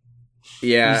away.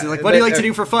 Yeah. She's like, "What do you like to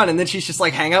do for fun?" And then she's just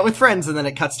like, "Hang out with friends," and then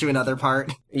it cuts to another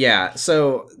part. Yeah,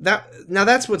 so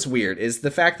that's what's weird, is the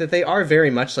fact that they are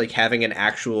very much like having an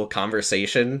actual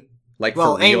conversation. Like,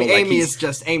 well, for real. Amy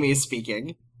is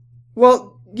speaking.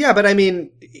 Well, yeah, but I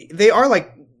mean, they are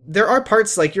like, there are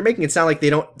parts, like, you're making it sound like they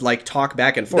don't, like, talk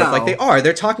back and forth. No. Like, they are.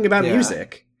 They're talking about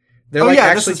music. They're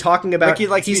actually talking about,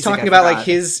 he's talking about like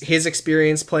his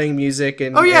experience playing music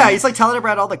and... he's like telling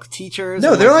about all the teachers.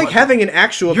 No, they're like having an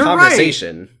actual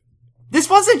conversation. Right. This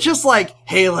wasn't just like,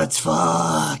 "Hey, let's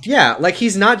fuck." Yeah, like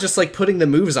he's not just like putting the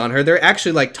moves on her. They're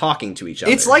actually like talking to each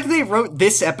other. It's like they wrote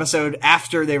this episode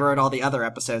after they wrote all the other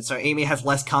episodes, so Amy has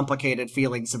less complicated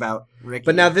feelings about Ricky.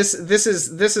 But now this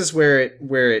is where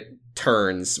it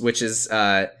turns, which is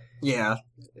yeah.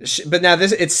 But now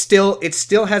it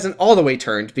still hasn't all the way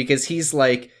turned, because he's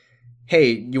like,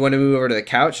 "Hey, you want to move over to the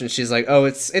couch?" And she's like, "Oh,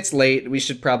 it's late. I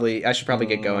should probably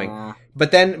get going."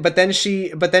 But then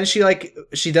she like,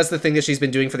 she does the thing that she's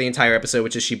been doing for the entire episode,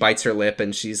 which is she bites her lip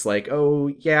and she's like, "Oh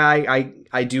yeah,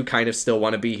 I do kind of still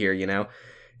want to be here, you know?"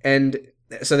 And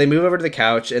so they move over to the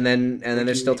couch, and then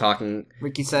they're still talking.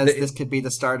 Ricky says this could be the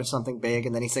start of something big,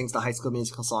 and then he sings the High School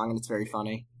Musical song, and it's very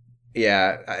funny.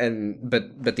 Yeah,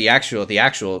 but the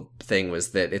actual thing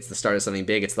was that it's the start of something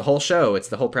big. It's the whole show. It's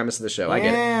the whole premise of the show. I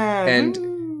get it.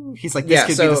 And he's like, this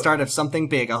could be the start of something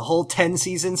big. A whole 10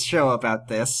 seasons show about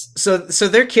this. So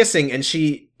they're kissing, and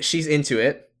she's into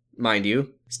it, mind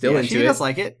you, still into it. She does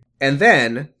like it. And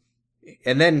then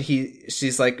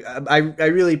she's like, I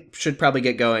really should probably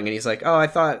get going. And he's like, "Oh, I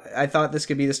thought this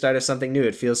could be the start of something new.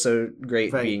 It feels so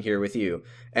great being here with you."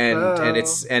 And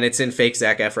it's in fake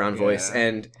Zac Efron voice.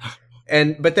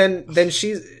 But then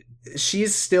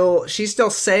she's still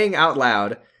saying out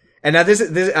loud. And now this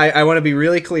I want to be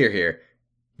really clear here.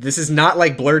 This is not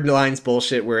like blurred lines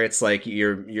bullshit where it's like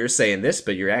you're saying this,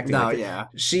 but you're acting like yeah.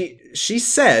 She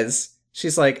says,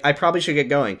 she's like, "I probably should get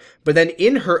going." But then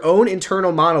in her own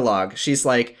internal monologue, she's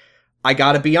like, "I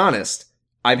gotta be honest.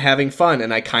 I'm having fun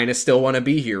and I kind of still want to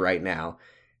be here right now."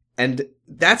 And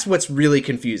that's what's really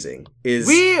confusing. Is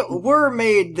we were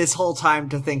made this whole time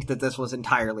to think that this was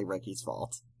entirely Ricky's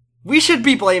fault. We should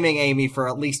be blaming Amy for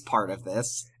at least part of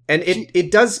this. And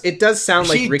it does sound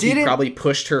like Ricky probably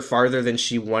pushed her farther than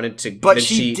she wanted to. But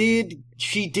she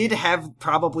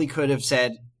could have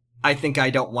said, "I think I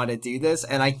don't want to do this,"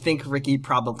 and I think Ricky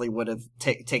probably would have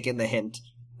taken the hint.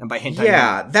 And by hint,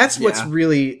 that's what's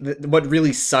really what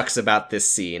really sucks about this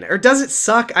scene. Or does it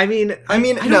suck? I mean, I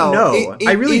don't know.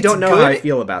 I really don't know how I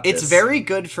feel about this. It's very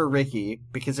good for Ricky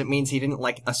because it means he didn't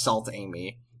like assault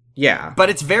Amy. Yeah. But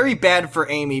it's very bad for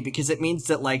Amy because it means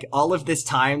that, like, all of this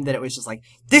time that it was just like,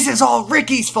 this is all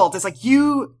Ricky's fault. It's like,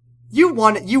 you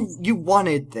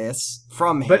wanted this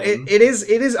from him. But it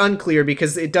is unclear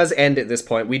because it does end at this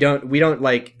point. We don't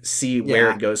like see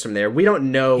where it goes from there. We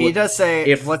don't know. He does say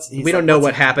we don't know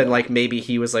what happened. Like maybe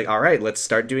he was like, all right, let's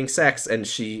start doing sex. And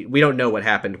we don't know what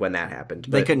happened when that happened.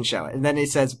 But they couldn't show it. And then he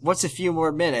says, what's a few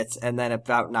more minutes? And then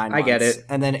about 9 months. I get it.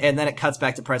 And then it cuts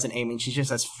back to present Amy and she just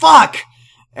says, fuck!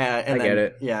 And I get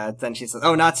it. Yeah, then she says,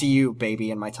 oh, not to you,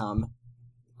 baby, in my tum.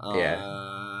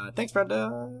 Thanks, Brenda.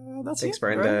 Thanks,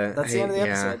 Brenda. Right? That's the end of the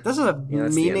episode. This is a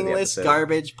meaningless,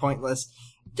 garbage, pointless.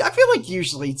 I feel like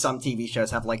usually some TV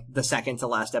shows have, like, the second to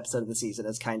last episode of the season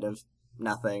is kind of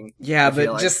nothing. Yeah,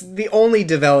 but just the only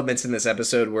developments in this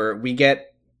episode where we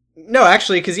get... No,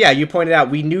 actually, because, you pointed out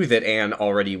we knew that Anne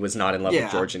already was not in love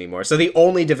with George anymore. So the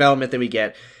only development that we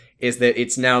get is that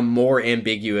it's now more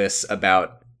ambiguous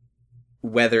about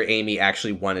whether Amy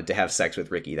actually wanted to have sex with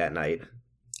Ricky that night.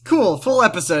 Cool, full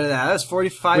episode of that. That was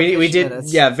 45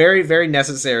 minutes. Very, very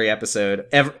necessary episode.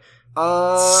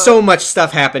 So much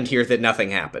stuff happened here that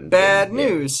nothing happened. Bad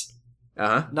news.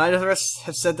 Uh-huh. Neither of us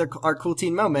have said our cool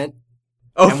teen moment.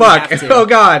 Oh, fuck. Oh,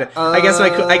 God. I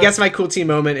guess my cool teen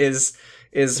moment is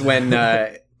when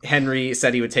Henry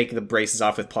said he would take the braces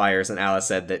off with pliers and Alice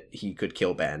said that he could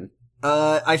kill Ben.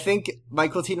 I think my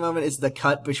cool teen moment is the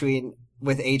cut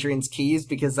with Adrian's keys,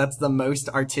 because that's the most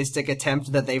artistic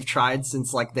attempt that they've tried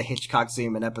since, like, the Hitchcock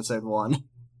zoom in episode 1.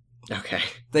 Okay.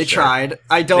 They tried.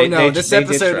 I don't know. This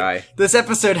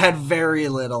episode had very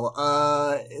little.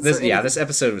 This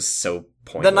episode was so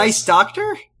pointless. The Nice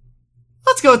Doctor?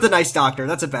 Let's go with the Nice Doctor.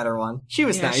 That's a better one. She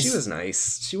was nice. She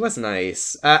was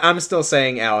nice. I'm still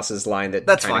saying Alice's line that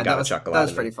kind of got a chuckle out of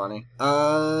me. That was pretty funny.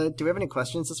 Do we have any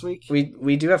questions this week?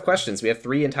 We do have questions. We have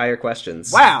 3 entire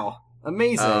questions. Wow.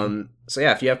 Amazing. So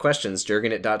if you have questions,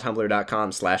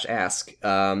 jurgenit.tumblr.com/ask.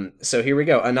 So here we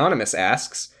go. Anonymous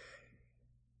asks,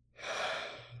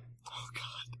 oh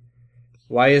God,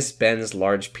 why is Ben's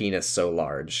large penis so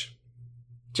large?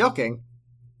 Joking.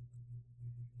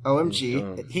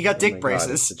 OMG. He got dick braces.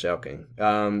 God, it's joking.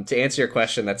 To answer your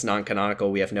question, that's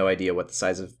non-canonical. We have no idea what the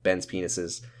size of Ben's penis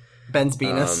is. Ben's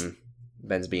penis.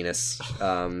 Ben's penis.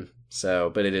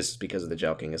 But it is because of the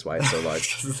joking is why it's so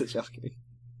large. Because of the joking.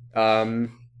 Let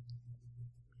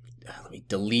me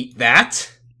delete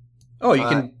that. Oh, you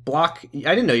can block.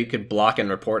 I didn't know you could block and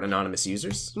report anonymous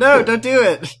users. No, cool. Don't do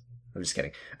it. I'm just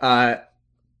kidding.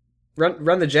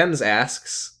 Run the Gems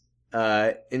asks,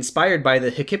 inspired by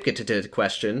the Hikipkitita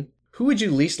question, who would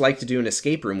you least like to do an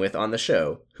escape room with on the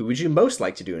show? Who would you most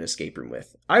like to do an escape room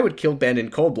with? I would kill Ben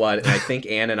in cold blood, and I think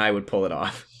Anne and I would pull it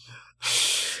off.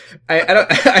 I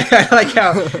like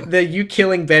how you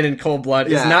killing Ben in cold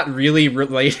blood is not really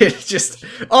related. Just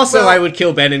I would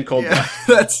kill Ben in cold blood.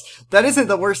 That isn't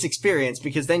the worst experience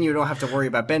because then you don't have to worry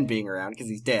about Ben being around because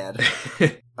he's dead.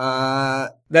 I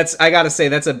gotta say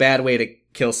that's a bad way to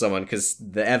kill someone because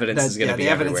the evidence is gonna be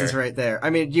everywhere. The evidence is right there. I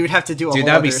mean, you would have to do a whole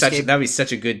that'd be such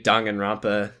a good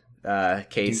Danganronpa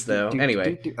case though.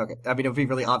 Anyway, okay. I mean, it would be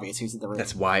really obvious who's in the room.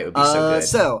 That's why it would be so good.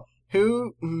 So.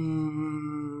 Who?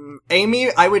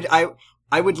 Amy. I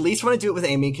would least want to do it with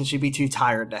Amy because she'd be too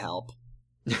tired to help.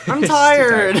 I'm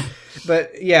tired.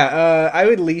 But I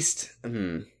would least.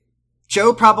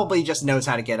 Joe probably just knows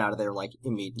how to get out of there like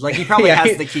immediately. Like he probably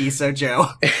has the key. So Joe.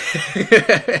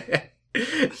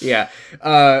 Yeah.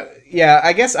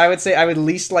 I guess I would say I would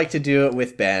least like to do it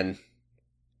with Ben.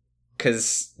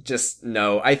 Because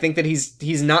I think that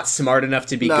he's not smart enough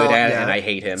to be good at it, and I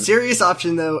hate him. Serious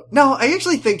option, though. No, I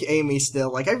actually think Amy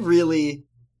still. Like, Amy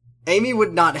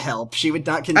would not help. She would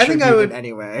not contribute in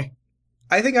any way.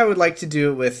 I think I would like to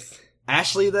do it with...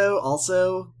 Ashley, though,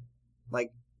 also.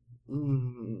 Like,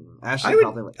 Ashley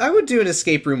probably would. I would do an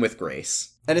escape room with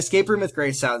Grace. An escape room with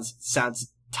Grace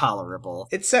sounds tolerable.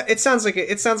 It sounds like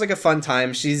a fun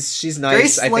time. She's nice.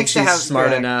 Grace I think she's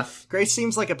smart enough. Grace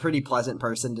seems like a pretty pleasant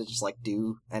person to just like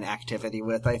do an activity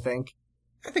with, I think.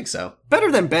 I think so.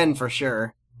 Better than Ben for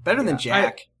sure. Better than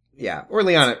Jack. Or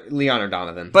Leon or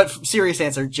Donovan. But serious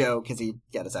answer, Joe, because he'd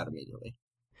get us out immediately.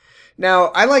 Now,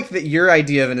 I like that your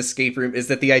idea of an escape room is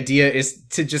that the idea is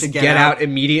to just get out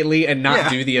immediately and not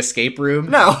do the escape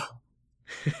room. No.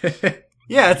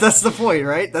 Yeah, that's the point,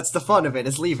 right? That's the fun of it,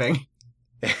 is leaving.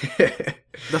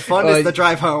 The fun is the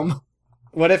drive home.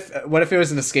 What if it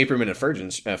was an escape room in a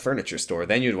furniture store?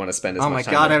 Then you'd want to spend as much time as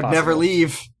possible. Oh my god, I'd never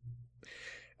leave.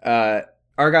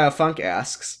 Argyle Funk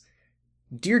asks,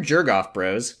 Dear Jergoff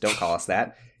Bros, don't call us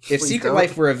that. If Secret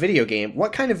Life were a video game,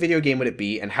 what kind of video game would it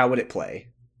be and how would it play?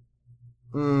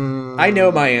 I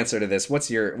know my answer to this. What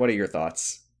are your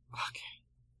thoughts?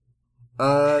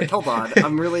 Hold on.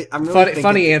 I'm really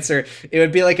funny answer. It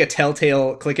would be like a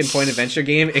Telltale click and point adventure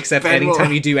game, except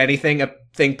anytime you do anything, a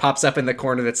thing pops up in the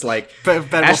corner that's like,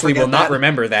 Ashley will not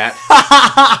remember that.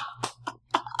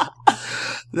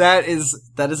 That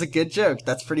is a good joke.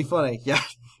 That's pretty funny. Yeah.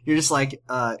 You're just like,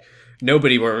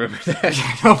 nobody will remember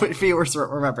that. Nobody will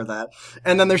remember that.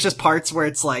 And then there's just parts where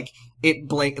it's like,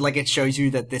 it shows you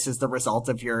that this is the result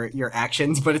of your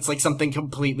actions, but it's like something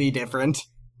completely different.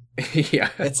 Yeah.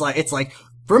 It's like,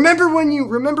 remember when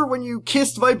you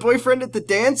kissed my boyfriend at the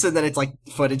dance? And then it's like,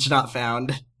 footage not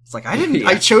found. It's like,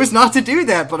 I chose not to do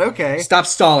that, but okay. Stop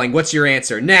stalling. What's your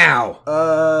answer? Now!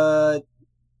 A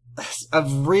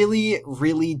really,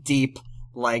 really deep,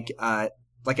 like a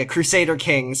Crusader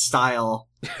Kings style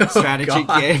strategy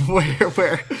game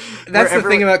where that's the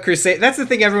thing about that's the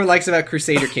thing everyone likes about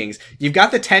Crusader Kings. You've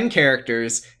got the 10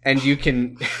 characters and you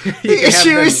can the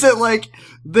issue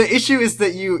is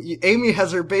that Amy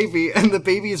has her baby and the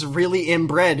baby is really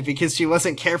inbred because she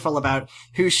wasn't careful about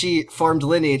who she formed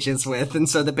lineages with, and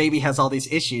so the baby has all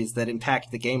these issues that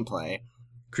impact the gameplay.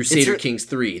 Crusader Kings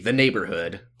 3, The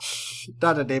Neighborhood.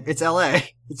 Not a neighborhood. It's LA.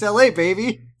 It's LA,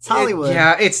 baby. It's Hollywood.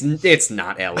 It's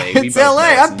not LA. It's LA.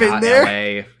 I've been there.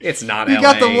 LA. It's not LA. You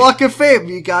got the Walk of Fame.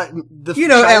 You got the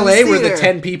LA Chinese where theater. the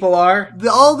 10 people are.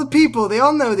 All the people. They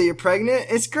all know that you're pregnant.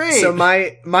 It's great. So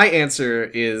my answer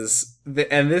is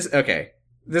this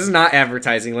is not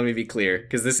advertising. Let me be clear,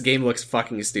 because this game looks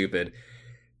fucking stupid.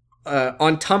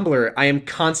 On Tumblr, I am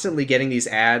constantly getting these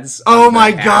ads. Oh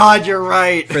my god, you're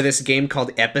right. For this game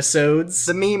called Episodes.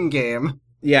 The meme game.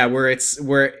 Yeah, where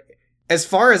as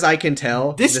far as I can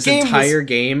tell, this entire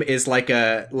game is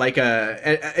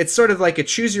it's sort of like a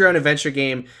choose your own adventure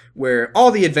game where all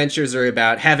the adventures are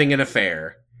about having an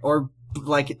affair.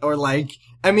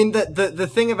 I mean, the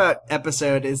thing about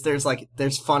Episode is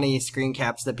there's funny screen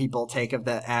caps that people take of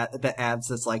the ads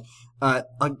that's like, a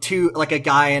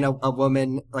guy and a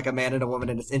woman, like a man and a woman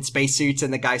in spacesuits,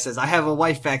 and the guy says, I have a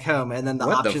wife back home, and then the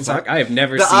options are... I have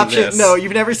never seen this. No,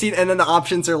 you've never seen, and then the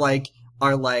options are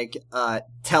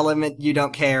tell him you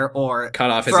don't care, or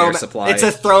cut off his air supply. It's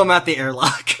a throw him out the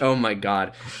airlock. Oh my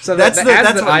god. So the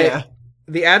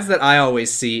ads that I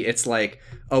always see, it's like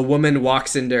a woman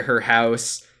walks into her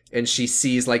house and she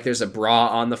sees like there's a bra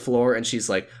on the floor and she's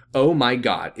like, oh my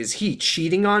god, is he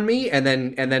cheating on me? And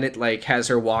then it like has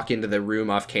her walk into the room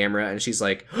off camera and she's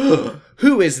like,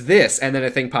 who is this? And then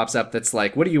a thing pops up that's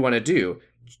like, what do you want to do?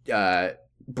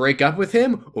 Break up with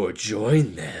him or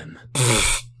join them?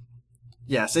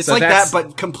 Yes, it's so like that,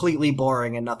 but completely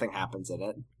boring and nothing happens in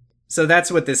it. So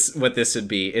that's what this would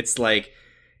be. It's like,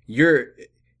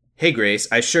 hey Grace,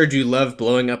 I sure do love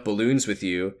blowing up balloons with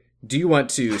you. Do you want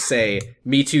to say,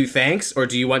 me too, thanks, or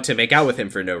do you want to make out with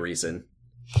him for no reason?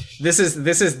 This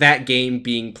is that game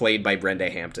being played by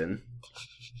Brenda Hampton.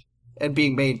 And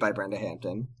being made by Brenda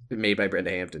Hampton. Made by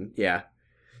Brenda Hampton, yeah.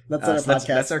 That's our podcast.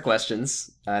 That's our questions.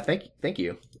 Thank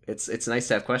you. It's nice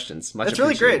to have questions. Much That's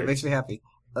really great. It makes me happy.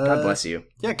 God bless you.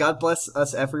 Yeah, God bless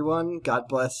us, everyone. God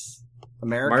bless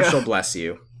America. Marshall bless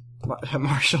you.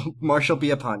 Marshall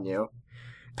be upon you.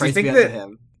 Praise be unto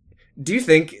him. Do you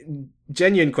think,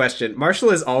 genuine question,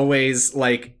 Marshall is always,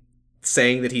 like,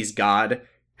 saying that he's God?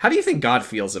 How do you think God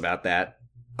feels about that?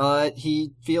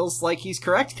 He feels like he's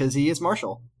correct, because he is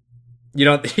Marshall. You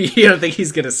don't think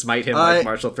he's gonna smite him like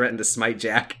Marshall threatened to smite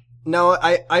Jack? No,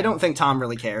 I don't think Tom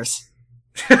really cares.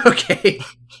 Okay.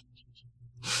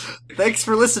 Thanks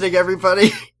for listening,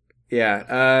 everybody.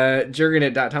 Yeah,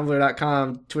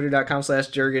 Jurgenit.tumblr.com,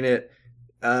 twitter.com/Jurgenit.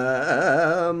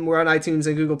 We're on iTunes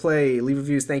and Google Play. Leave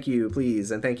reviews, thank you,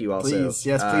 please, and thank you also. Please,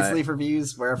 yes, please leave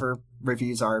reviews wherever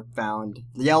reviews are found.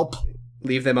 Yelp.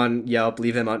 Leave them on Yelp,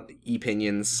 leave them on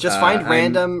ePinions. Just find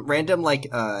random like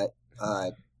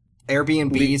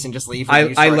Airbnbs and just leave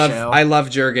reviews for our show. I love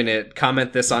Jurgenit.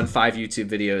 Comment this on 5 YouTube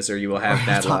videos or you will have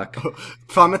bad luck.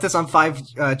 Comment this on 5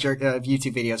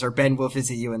 YouTube videos or Ben will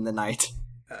visit you in the night.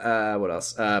 What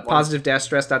else?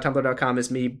 Positive-stress.tumblr.com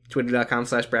is me.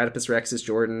 Twitter.com/BradipusRex is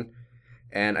Jordan.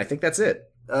 And I think that's it.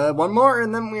 One more,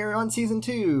 and then we're on season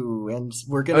 2, and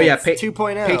we're gonna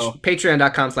 2.0.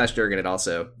 Patreon.com/Jurgenit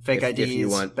also. Fake IDs, if you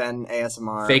want. Ben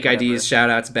ASMR. Fake whatever. IDs,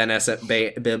 shoutouts, Ben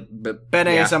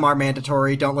ASMR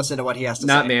mandatory. Don't listen to what he has to say.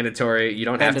 Not mandatory. You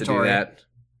don't have to do that.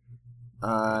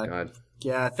 God.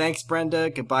 Yeah, thanks, Brenda.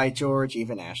 Goodbye, George.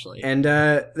 Even Ashley. And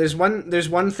there's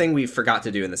one thing we forgot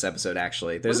to do in this episode.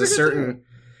 Actually, there's a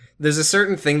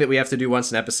certain thing that we have to do once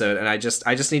an episode, and I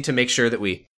just need to make sure that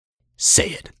we say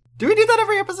it. Do we do that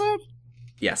every episode?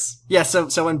 Yes. Yeah. So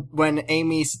when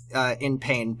Amy's in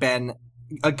pain,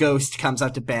 a ghost comes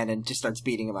up to Ben and just starts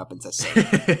beating him up and says, "Say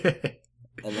it."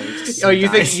 And then he just you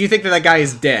dies. think that guy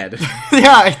is dead?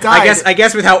 Yeah, it died. I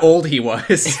guess with how old he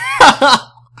was.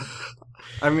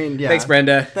 I mean, yeah. Thanks,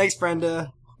 Brenda. Thanks,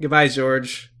 Brenda. Goodbye,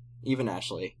 George. Even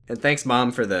Ashley. And thanks,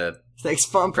 Mom, for the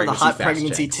Thanks, Mom, for the Pregnancy hot fast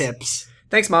pregnancy checks. tips.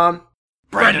 Thanks, Mom.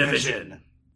 Brendavision.